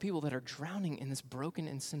raft to people that are drowning in this broken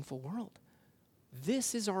and sinful world.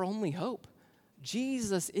 This is our only hope.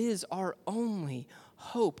 Jesus is our only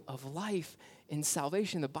hope of life and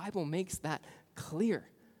salvation. The Bible makes that clear.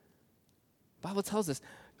 The Bible tells us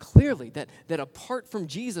clearly that apart from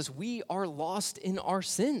Jesus, we are lost in our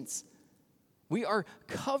sins. We are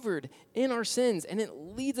covered in our sins, and it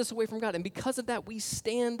leads us away from God. And because of that, we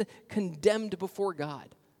stand condemned before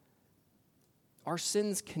God. Our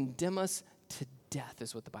sins condemn us to death,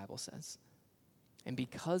 is what the Bible says. And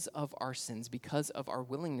because of our sins, because of our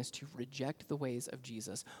willingness to reject the ways of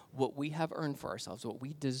Jesus, what we have earned for ourselves, what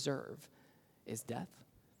we deserve, is death,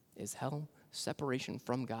 is hell, separation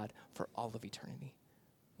from God for all of eternity.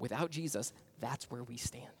 Without Jesus, that's where we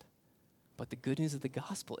stand. But the good news of the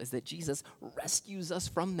gospel is that Jesus rescues us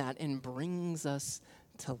from that and brings us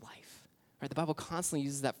to life. Right? The Bible constantly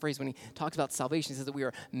uses that phrase when he talks about salvation. He says that we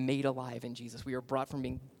are made alive in Jesus. We are brought from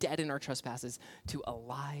being dead in our trespasses to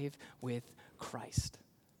alive with Christ.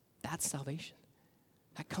 That's salvation.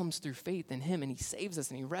 That comes through faith in him, and he saves us,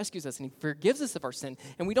 and he rescues us, and he forgives us of our sin,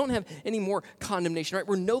 and we don't have any more condemnation, right?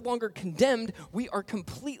 We're no longer condemned. We are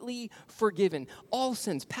completely forgiven. All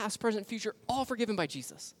sins, past, present, future, all forgiven by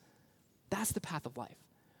Jesus. That's the path of life,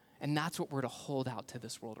 and that's what we're to hold out to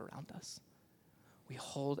this world around us. We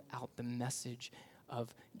hold out the message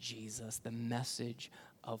of Jesus, the message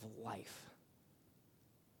of life.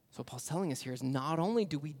 So what Paul's telling us here is not only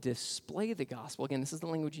do we display the gospel, again, this is the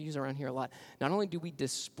language you use around here a lot, not only do we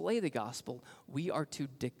display the gospel, we are to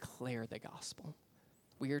declare the gospel.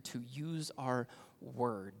 We are to use our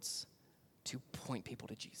words to point people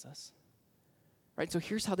to Jesus. Right? So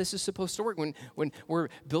here's how this is supposed to work. When we're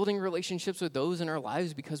building relationships with those in our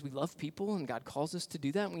lives because we love people and God calls us to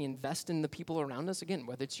do that, and we invest in the people around us, again,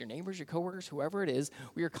 whether it's your neighbors, your coworkers, whoever it is,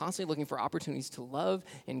 we are constantly looking for opportunities to love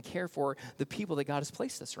and care for the people that God has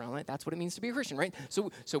placed us around. Right? That's what it means to be a Christian, right?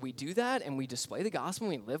 So we do that, and we display the gospel,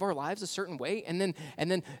 and we live our lives a certain way, and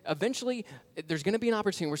then eventually there's going to be an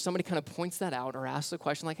opportunity where somebody kind of points that out or asks a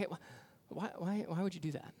question like, hey, why would you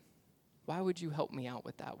do that? Why would you help me out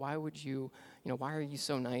with that? Why would you, why are you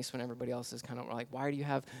so nice when everybody else is kind of like, why do you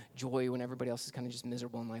have joy when everybody else is kind of just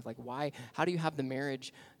miserable in life? Like, how do you have the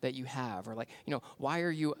marriage that you have? Or like, why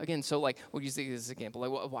are you, again, so like, we'll use this as an example.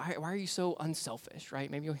 Like, why are you so unselfish, right?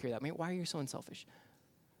 Maybe you'll hear that. Why are you so unselfish?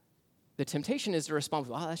 The temptation is to respond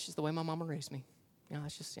with, that's just the way my mama raised me.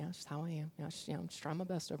 That's just how I am. I'm just trying my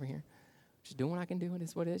best over here. Just doing what I can do. It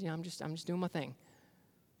is what it is. I'm just doing my thing.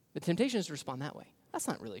 The temptation is to respond that way. That's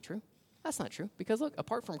not really true. That's not true. Because look,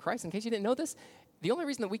 apart from Christ, in case you didn't know this, the only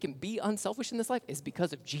reason that we can be unselfish in this life is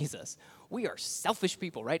because of Jesus. We are selfish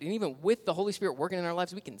people, right? And even with the Holy Spirit working in our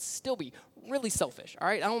lives, we can still be really selfish, all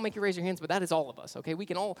right? I don't make you raise your hands, but that is all of us, okay? We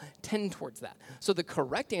can all tend towards that. So the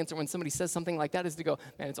correct answer when somebody says something like that is to go,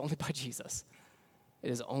 man, it's only by Jesus.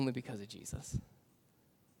 It is only because of Jesus.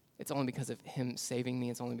 It's only because of him saving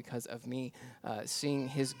me. It's only because of me seeing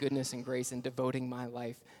his goodness and grace and devoting my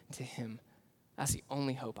life to him. That's the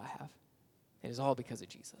only hope I have. It is all because of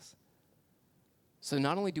Jesus. So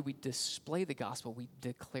not only do we display the gospel, we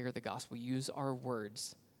declare the gospel. We use our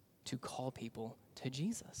words to call people to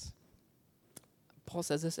Jesus. Paul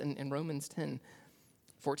says this in Romans 10,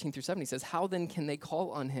 14 through 17. He says, how then can they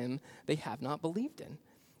call on him they have not believed in?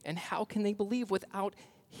 And how can they believe without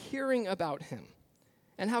hearing about him?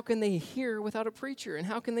 And how can they hear without a preacher? And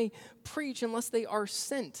how can they preach unless they are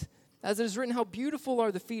sent? As it is written, how beautiful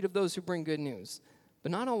are the feet of those who bring good news.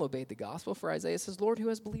 But not all obeyed the gospel, for Isaiah says, Lord, who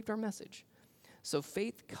has believed our message? So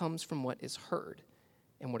faith comes from what is heard,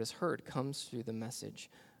 and what is heard comes through the message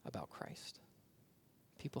about Christ.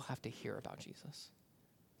 People have to hear about Jesus.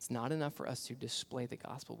 It's not enough for us to display the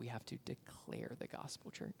gospel. We have to declare the gospel,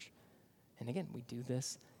 church. And again, we do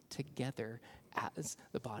this together as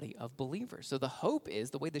the body of believers. So the hope is,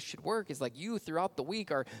 the way this should work is like you throughout the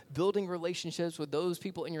week are building relationships with those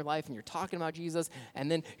people in your life, and you're talking about Jesus, and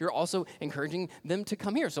then you're also encouraging them to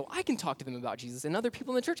come here so I can talk to them about Jesus, and other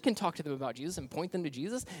people in the church can talk to them about Jesus and point them to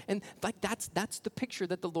Jesus. And like that's the picture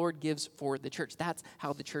that the Lord gives for the church. That's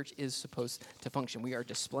how the church is supposed to function. We are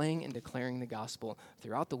displaying and declaring the gospel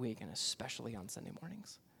throughout the week, and especially on Sunday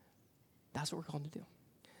mornings. That's what we're called to do.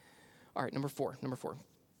 All right, number four.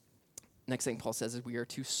 Next thing Paul says is we are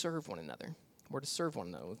to serve one another. We're to serve one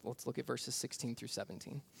another. Let's look at verses 16 through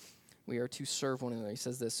 17. We are to serve one another. He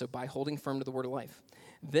says this, so by holding firm to the word of life,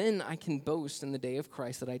 then I can boast in the day of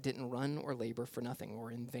Christ that I didn't run or labor for nothing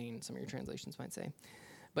or in vain, some of your translations might say.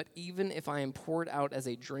 But even if I am poured out as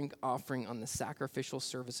a drink offering on the sacrificial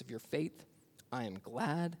service of your faith, I am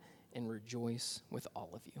glad and rejoice with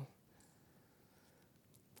all of you.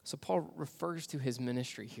 So Paul refers to his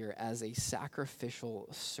ministry here as a sacrificial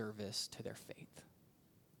service to their faith.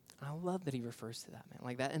 And I love that he refers to that, man,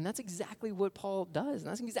 like that. And that's exactly what Paul does. And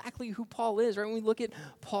that's exactly who Paul is, right? When we look at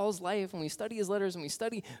Paul's life, when we study his letters, when we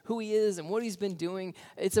study who he is and what he's been doing,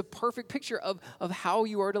 it's a perfect picture of how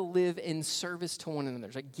you are to live in service to one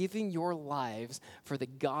another, like giving your lives for the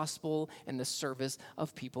gospel and the service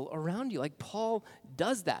of people around you. Like Paul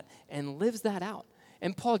does that and lives that out.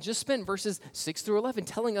 And Paul just spent verses 6 through 11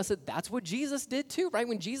 telling us that that's what Jesus did too, right?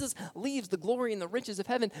 When Jesus leaves the glory and the riches of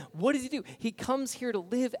heaven, what does he do? He comes here to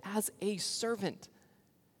live as a servant,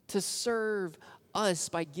 to serve us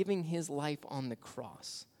by giving his life on the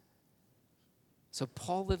cross. So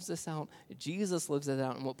Paul lives this out. Jesus lives it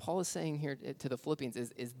out. And what Paul is saying here to the Philippians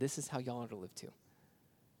is this is how y'all are to live too.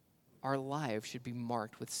 Our lives should be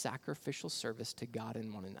marked with sacrificial service to God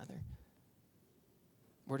and one another.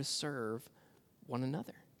 We're to serve one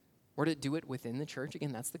another. We're to do it within the church.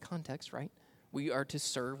 Again, that's the context, right? We are to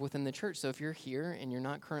serve within the church. So if you're here and you're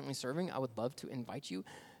not currently serving, I would love to invite you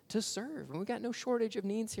to serve. And we've got no shortage of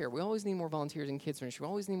needs here. We always need more volunteers in kids ministry. We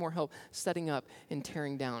always need more help setting up and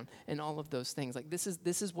tearing down and all of those things. Like this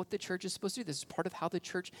is what the church is supposed to do. This is part of how the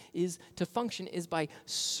church is to function, is by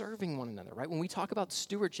serving one another, right? When we talk about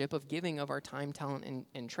stewardship of giving of our time, talent,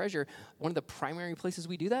 and treasure, one of the primary places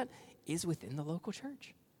we do that is within the local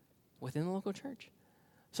church. Within the local church.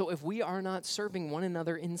 So if we are not serving one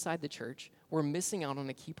another inside the church, we're missing out on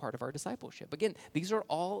a key part of our discipleship. Again, these are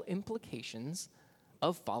all implications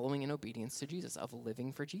of following in obedience to Jesus, of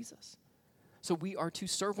living for Jesus. So we are to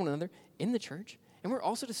serve one another in the church, and we're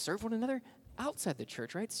also to serve one another outside the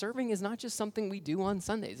church, right? Serving is not just something we do on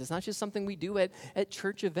Sundays. It's not just something we do at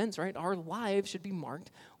church events, right? Our lives should be marked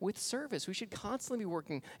with service. We should constantly be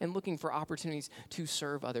working and looking for opportunities to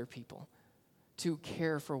serve other people, to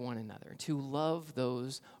care for one another, to love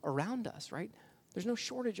those around us, right? There's no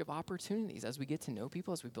shortage of opportunities as we get to know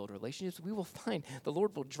people, as we build relationships. We will find the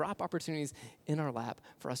Lord will drop opportunities in our lap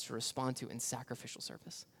for us to respond to in sacrificial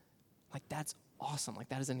service. Like, that's awesome. Like,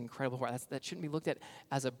 that is an incredible part. That shouldn't be looked at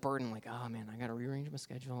as a burden, like, oh, man, I got to rearrange my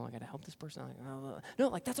schedule. I got to help this person. No,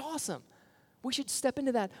 like, that's awesome. We should step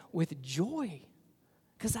into that with joy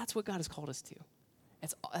because that's what God has called us to.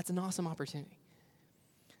 That's an awesome opportunity.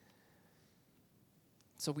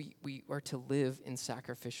 So we are to live in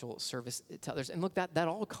sacrificial service to others. And look, that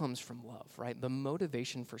all comes from love, right? The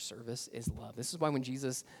motivation for service is love. This is why when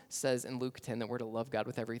Jesus says in Luke 10 that we're to love God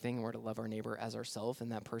with everything and we're to love our neighbor as ourselves,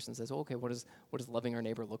 and that person says, okay, what does loving our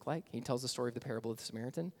neighbor look like? He tells the story of the parable of the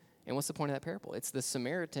Samaritan. And what's the point of that parable? It's the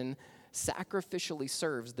Samaritan sacrificially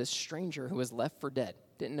serves this stranger who was left for dead.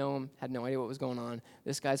 Didn't know him, had no idea what was going on.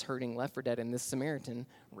 This guy's hurting, left for dead, and this Samaritan,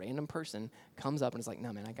 random person, comes up and is like,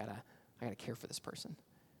 no, man, I gotta care for this person.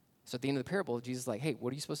 So at the end of the parable, Jesus is like, hey,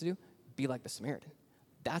 what are you supposed to do? Be like the Samaritan.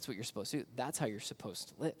 That's what you're supposed to do. That's how you're supposed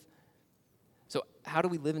to live. So how do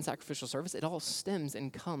we live in sacrificial service? It all stems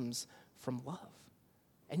and comes from love.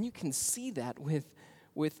 And you can see that with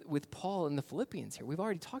Paul in the Philippians here. We've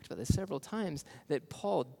already talked about this several times, that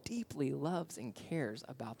Paul deeply loves and cares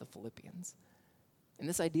about the Philippians. And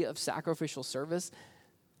this idea of sacrificial service,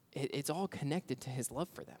 it's all connected to his love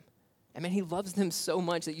for them. I mean, he loves them so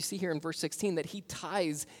much that you see here in verse 16 that he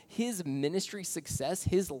ties his ministry success,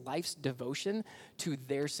 his life's devotion, to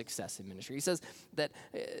their success in ministry. He says that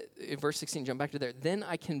in verse 16, jump back to there, then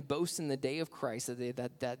I can boast in the day of Christ,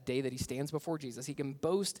 that day that he stands before Jesus. He can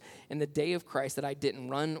boast in the day of Christ that I didn't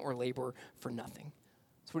run or labor for nothing.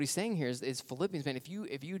 So what he's saying here is Philippians, man, if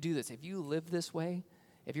you do this, if you live this way,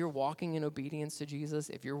 if you're walking in obedience to Jesus,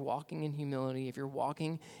 if you're walking in humility, if you're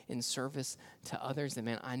walking in service to others, then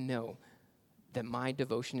man, I know that my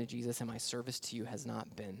devotion to Jesus and my service to you has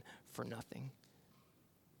not been for nothing.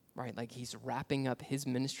 Right? Like, he's wrapping up his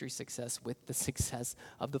ministry success with the success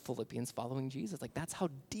of the Philippians following Jesus. Like, that's how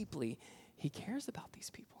deeply he cares about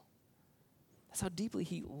these people. That's how deeply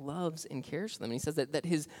he loves and cares for them. And he says that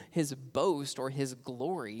his boast or his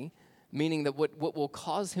glory, meaning that what will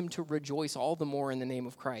cause him to rejoice all the more in the name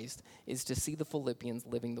of Christ, is to see the Philippians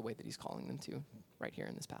living the way that he's calling them to right here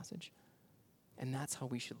in this passage. And that's how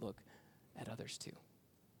we should look at others too.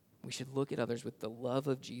 We should look at others with the love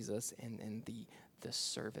of Jesus and the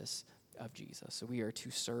service of Jesus. So we are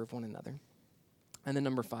to serve one another. And then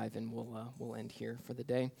number 5, and we'll end here for the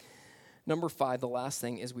day. Number 5, the last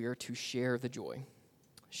thing, is we are to share the joy.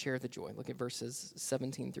 Share the joy. Look at verses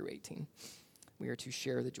 17 through 18. We are to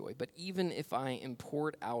share the joy. But even if I am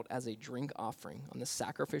poured out as a drink offering on the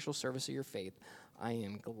sacrificial service of your faith, I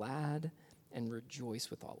am glad and rejoice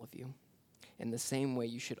with all of you. In the same way,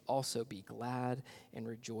 you should also be glad and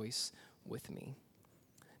rejoice with me.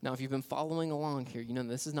 Now, if you've been following along here, you know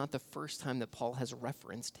this is not the first time that Paul has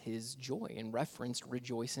referenced his joy and referenced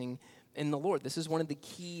rejoicing in the Lord. This is one of the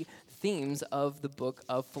key themes of the book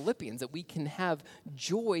of Philippians, that we can have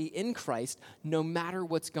joy in Christ no matter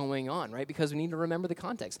what's going on, right? Because we need to remember the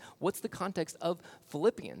context. What's the context of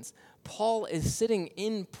Philippians? Paul is sitting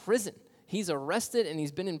in prison. He's arrested and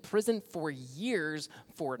he's been in prison for years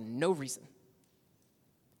for no reason.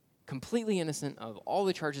 Completely innocent of all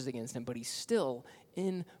the charges against him, but he's still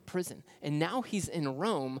in prison. And now he's in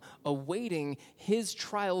Rome awaiting his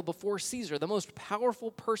trial before Caesar, the most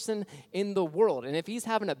powerful person in the world. And if he's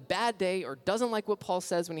having a bad day or doesn't like what Paul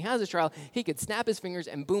says when he has his trial, he could snap his fingers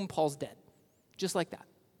and boom, Paul's dead. Just like that.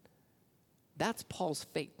 That's Paul's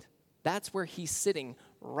fate. That's where he's sitting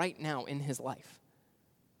right now in his life.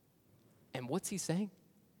 And what's he saying?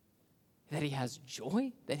 That he has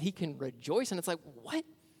joy? That he can rejoice? And it's like, what?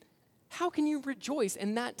 How can you rejoice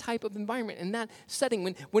in that type of environment, in that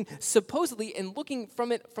setting, when supposedly, and looking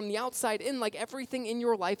from it from the outside in, like everything in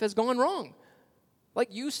your life has gone wrong? Like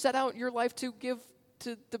you set out your life to give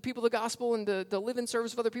to the people the gospel and to live in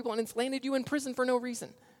service of other people, and it's landed you in prison for no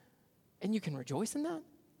reason. And you can rejoice in that?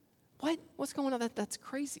 What? What's going on? That's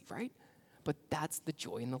crazy, right? But that's the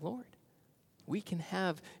joy in the Lord. We can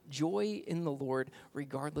have joy in the Lord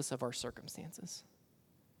regardless of our circumstances.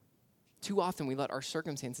 Too often we let our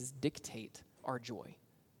circumstances dictate our joy.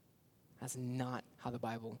 That's not how the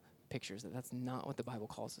Bible pictures it. That's not what the Bible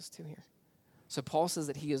calls us to here. So Paul says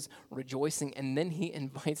that he is rejoicing, and then he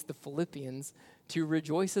invites the Philippians to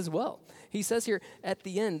rejoice as well. He says here at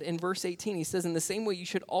the end in verse 18, he says, in the same way you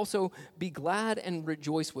should also be glad and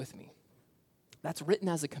rejoice with me. That's written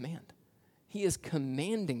as a command. He is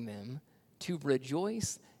commanding them to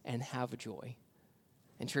rejoice and have joy.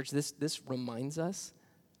 And church, this reminds us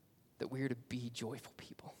that we are to be joyful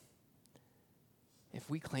people. If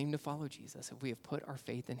we claim to follow Jesus, if we have put our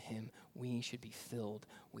faith in him, we should be filled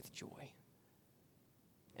with joy.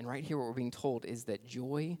 And right here what we're being told is that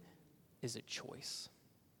joy is a choice.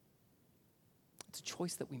 It's a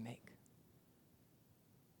choice that we make.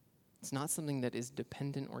 It's not something that is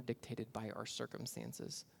dependent or dictated by our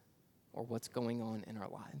circumstances or what's going on in our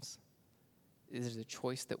lives. It is a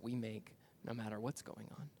choice that we make no matter what's going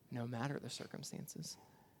on, no matter the circumstances.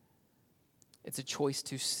 It's a choice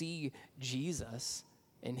to see Jesus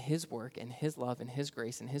and his work and his love and his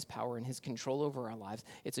grace and his power and his control over our lives.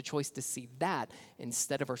 It's a choice to see that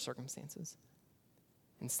instead of our circumstances,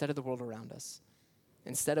 instead of the world around us,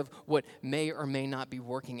 instead of what may or may not be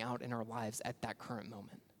working out in our lives at that current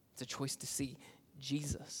moment. It's a choice to see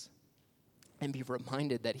Jesus and be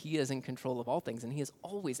reminded that he is in control of all things and he is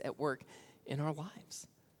always at work in our lives.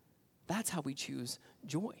 That's how we choose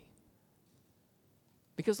joy.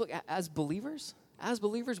 Because look, as believers,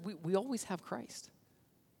 we always have Christ.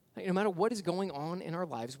 Like, no matter what is going on in our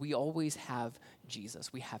lives, we always have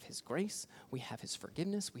Jesus. We have his grace, we have his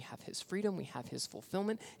forgiveness, we have his freedom, we have his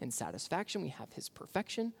fulfillment and satisfaction, we have his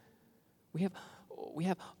perfection. We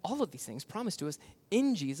have all of these things promised to us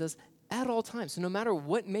in Jesus at all times. So no matter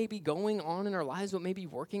what may be going on in our lives, what may be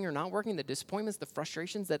working or not working, the disappointments, the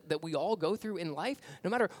frustrations that we all go through in life, no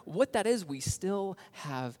matter what that is, we still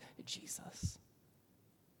have Jesus.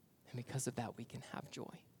 And because of that, we can have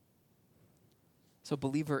joy. So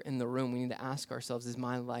believer in the room, we need to ask ourselves, is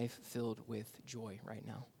my life filled with joy right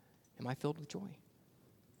now? Am I filled with joy?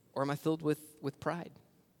 Or am I filled with pride?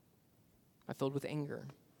 Am I filled with anger,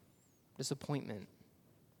 disappointment,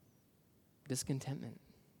 discontentment,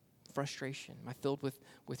 frustration? Am I filled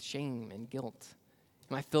with shame and guilt?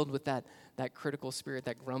 Am I filled with that critical spirit,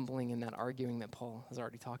 that grumbling and that arguing that Paul has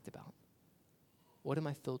already talked about? What am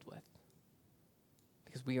I filled with?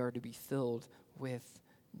 Because we are to be filled with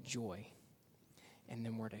joy. And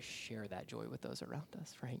then we're to share that joy with those around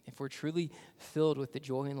us, right? If we're truly filled with the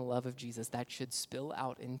joy and the love of Jesus, that should spill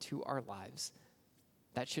out into our lives.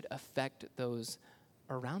 That should affect those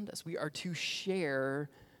around us. We are to share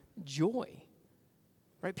joy,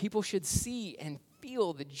 right? People should see and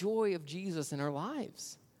feel the joy of Jesus in our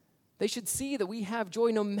lives. They should see that we have joy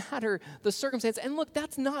no matter the circumstance. And look,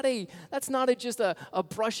 that's not just a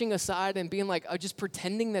brushing aside and being like, just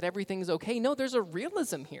pretending that everything's okay. No, there's a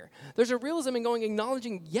realism here. There's a realism in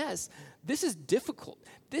acknowledging, yes, this is difficult.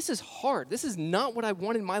 This is hard. This is not what I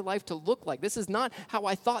wanted my life to look like. This is not how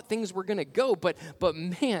I thought things were going to go. But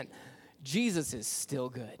man, Jesus is still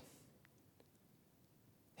good.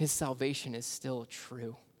 His salvation is still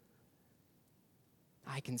true.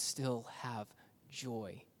 I can still have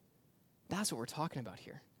joy. That's what we're talking about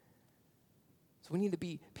here. So we need to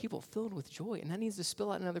be people filled with joy, and that needs to spill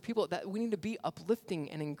out in other people. That we need to be uplifting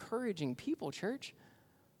and encouraging people, church.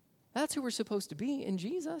 That's who we're supposed to be in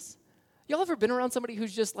Jesus. Y'all ever been around somebody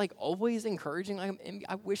who's just like always encouraging?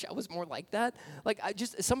 I wish I was more like that. Like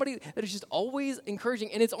somebody that is just always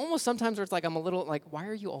encouraging, and it's almost sometimes where it's like I'm a little like, why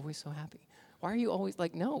are you always so happy? Why are you always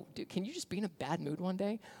like, no, dude, can you just be in a bad mood one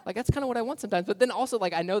day? Like, that's kind of what I want sometimes. But then also,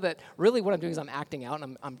 like, I know that really what I'm doing is I'm acting out,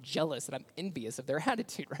 and I'm jealous, and I'm envious of their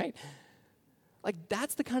attitude, right? Like,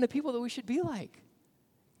 that's the kind of people that we should be like.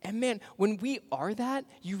 And man, when we are that,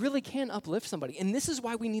 you really can uplift somebody. And this is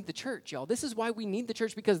why we need the church, y'all. This is why we need the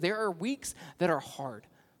church, because there are weeks that are hard.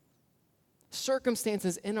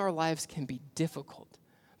 Circumstances in our lives can be difficult.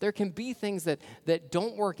 There can be things that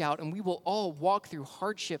don't work out, and we will all walk through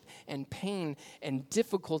hardship and pain and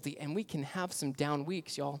difficulty, and we can have some down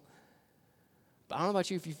weeks, y'all. But I don't know about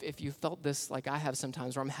you if you felt this like I have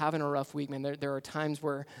sometimes, where I'm having a rough week, man. There are times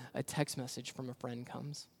where a text message from a friend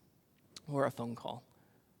comes or a phone call,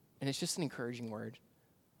 and it's just an encouraging word.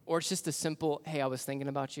 Or it's just a simple, hey, I was thinking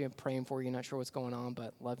about you, praying for you, not sure what's going on,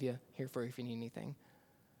 but love you, here for you if you need anything.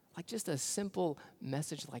 Like just a simple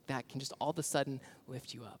message like that can just all of a sudden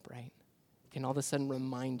lift you up, right? Can all of a sudden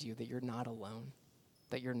remind you that you're not alone,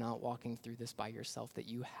 that you're not walking through this by yourself, that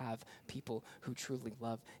you have people who truly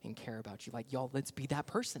love and care about you. Like, y'all, let's be that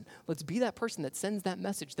person. Let's be that person that sends that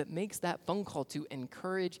message, that makes that phone call to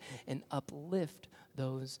encourage and uplift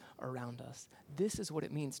those around us. This is what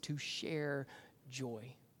it means to share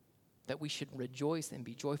joy, that we should rejoice and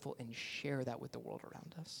be joyful and share that with the world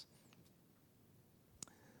around us.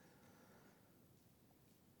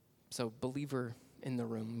 So, believer in the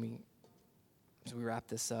room, as we wrap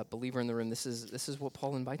this up, believer in the room, this is what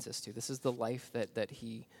Paul invites us to. This is the life that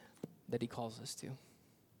he calls us to.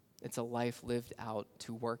 It's a life lived out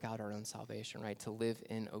to work out our own salvation, right? To live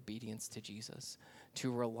in obedience to Jesus,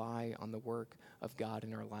 to rely on the work of God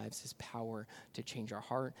in our lives, his power to change our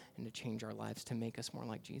heart and to change our lives, to make us more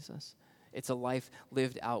like Jesus. It's a life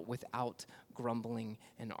lived out without grumbling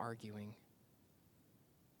and arguing,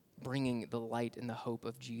 bringing the light and the hope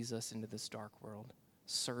of Jesus into this dark world,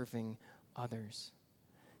 serving others,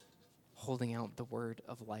 holding out the word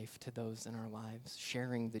of life to those in our lives,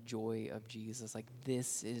 sharing the joy of Jesus. Like,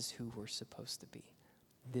 this is who we're supposed to be.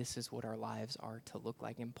 This is what our lives are to look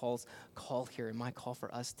like. And Paul's call here, and my call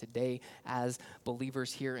for us today as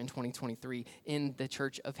believers here in 2023 in the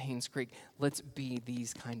church of Haynes Creek, let's be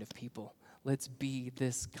these kind of people. Let's be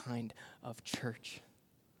this kind of church.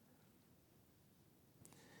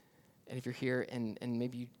 And if you're here and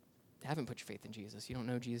maybe you haven't put your faith in Jesus, you don't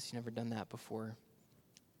know Jesus, you've never done that before,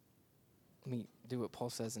 let me do what Paul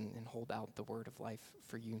says and hold out the word of life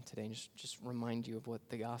for you today and just remind you of what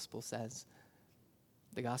the gospel says.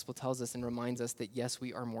 The gospel tells us and reminds us that, yes,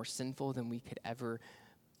 we are more sinful than we could ever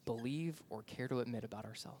believe or care to admit about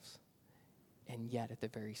ourselves. And yet, at the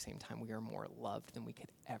very same time, we are more loved than we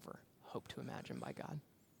could ever hope to imagine by God.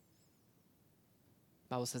 The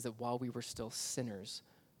Bible says that while we were still sinners,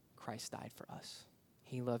 Christ died for us.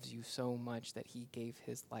 He loves you so much that he gave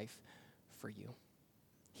his life for you.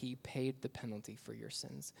 He paid the penalty for your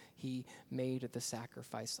sins. He made the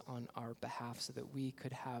sacrifice on our behalf so that we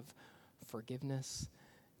could have forgiveness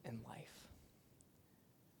and life.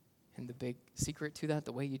 And the big secret to that,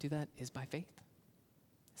 the way you do that, is by faith.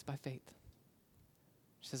 It's by faith.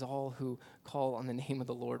 It says all who call on the name of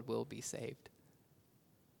the Lord will be saved.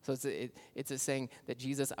 So it's a saying that,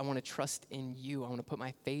 Jesus, I want to trust in you. I want to put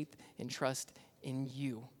my faith and trust in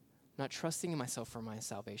you. I'm not trusting in myself for my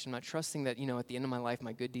salvation. I'm not trusting that, at the end of my life,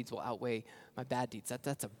 my good deeds will outweigh my bad deeds.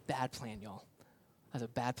 That's a bad plan, y'all. That's a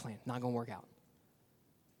bad plan. Not going to work out.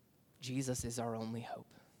 Jesus is our only hope.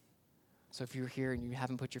 So if you're here and you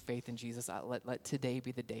haven't put your faith in Jesus, let today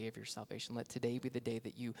be the day of your salvation. Let today be the day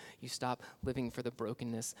that you stop living for the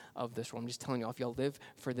brokenness of this world. I'm just telling you, if y'all live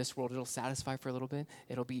for this world, it'll satisfy for a little bit.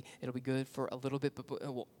 It'll be good for a little bit, but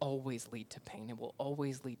it will always lead to pain. It will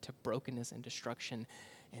always lead to brokenness and destruction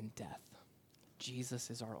and death. Jesus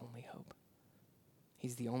is our only hope.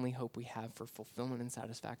 He's the only hope we have for fulfillment and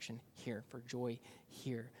satisfaction here, for joy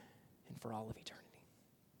here, and for all of eternity.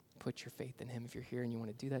 Put your faith in him. If you're here and you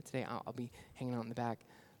want to do that today, I'll be hanging out in the back.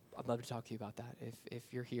 I'd love to talk to you about that. If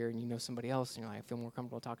you're here and you know somebody else, and you're like, I feel more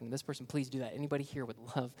comfortable talking to this person, please do that. Anybody here would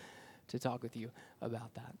love to talk with you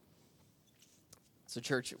about that. So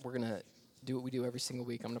church, we're going to do what we do every single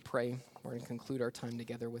week. I'm going to pray. We're going to conclude our time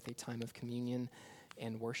together with a time of communion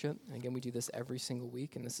and worship. And again, we do this every single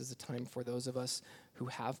week, and this is a time for those of us who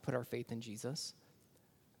have put our faith in Jesus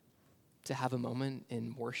to have a moment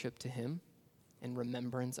in worship to him, in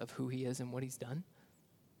remembrance of who he is and what he's done.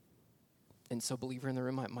 And so, believer in the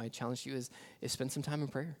room, my challenge to you is spend some time in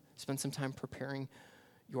prayer. Spend some time preparing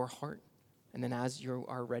your heart. And then as you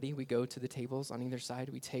are ready, we go to the tables on either side.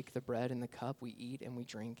 We take the bread and the cup. We eat and we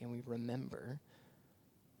drink and we remember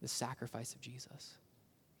the sacrifice of Jesus.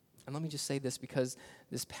 And let me just say this, because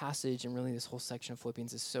this passage and really this whole section of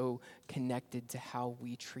Philippians is so connected to how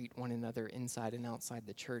we treat one another inside and outside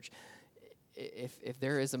the church. If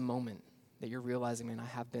there is a moment that you're realizing, man,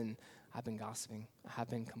 I've been gossiping, I have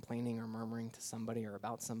been complaining or murmuring to somebody or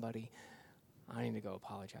about somebody, I need to go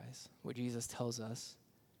apologize. What Jesus tells us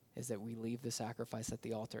is that we leave the sacrifice at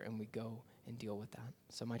the altar and we go and deal with that.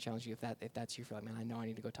 So my challenge to you, if that's you, for like, man, I know I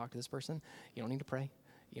need to go talk to this person, you don't need to pray.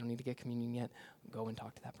 You don't need to get communion yet. Go and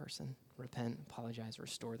talk to that person. Repent, apologize,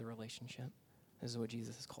 restore the relationship. This is what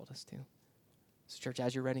Jesus has called us to. So church,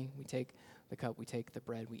 as you're ready, we take the cup, we take the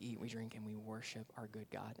bread, we eat, we drink, and we worship our good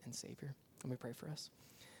God and Savior. Let me pray for us.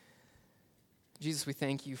 Jesus, we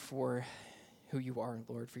thank you for who you are,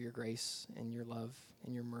 Lord, for your grace and your love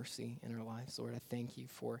and your mercy in our lives. Lord, I thank you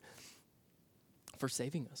for for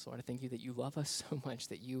saving us, Lord. I thank you that you love us so much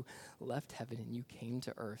that you left heaven and you came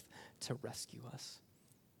to earth to rescue us.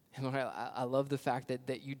 And Lord, I love the fact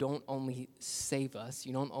that you don't only save us,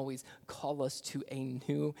 you don't always call us to a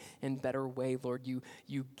new and better way, Lord. You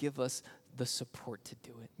give us the support to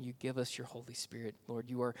do it. You give us your Holy Spirit, Lord.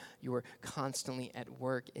 You are constantly at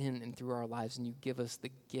work in and through our lives, and you give us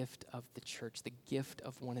the gift of the church, the gift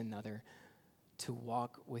of one another, to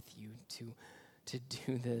walk with you, to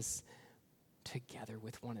do this together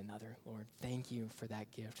with one another, Lord. Thank you for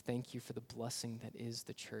that gift. Thank you for the blessing that is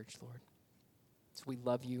the church, Lord. So we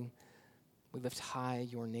love you. We lift high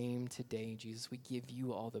your name today, Jesus. We give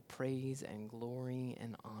you all the praise and glory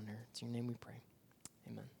and honor. It's your name we pray.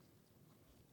 Amen.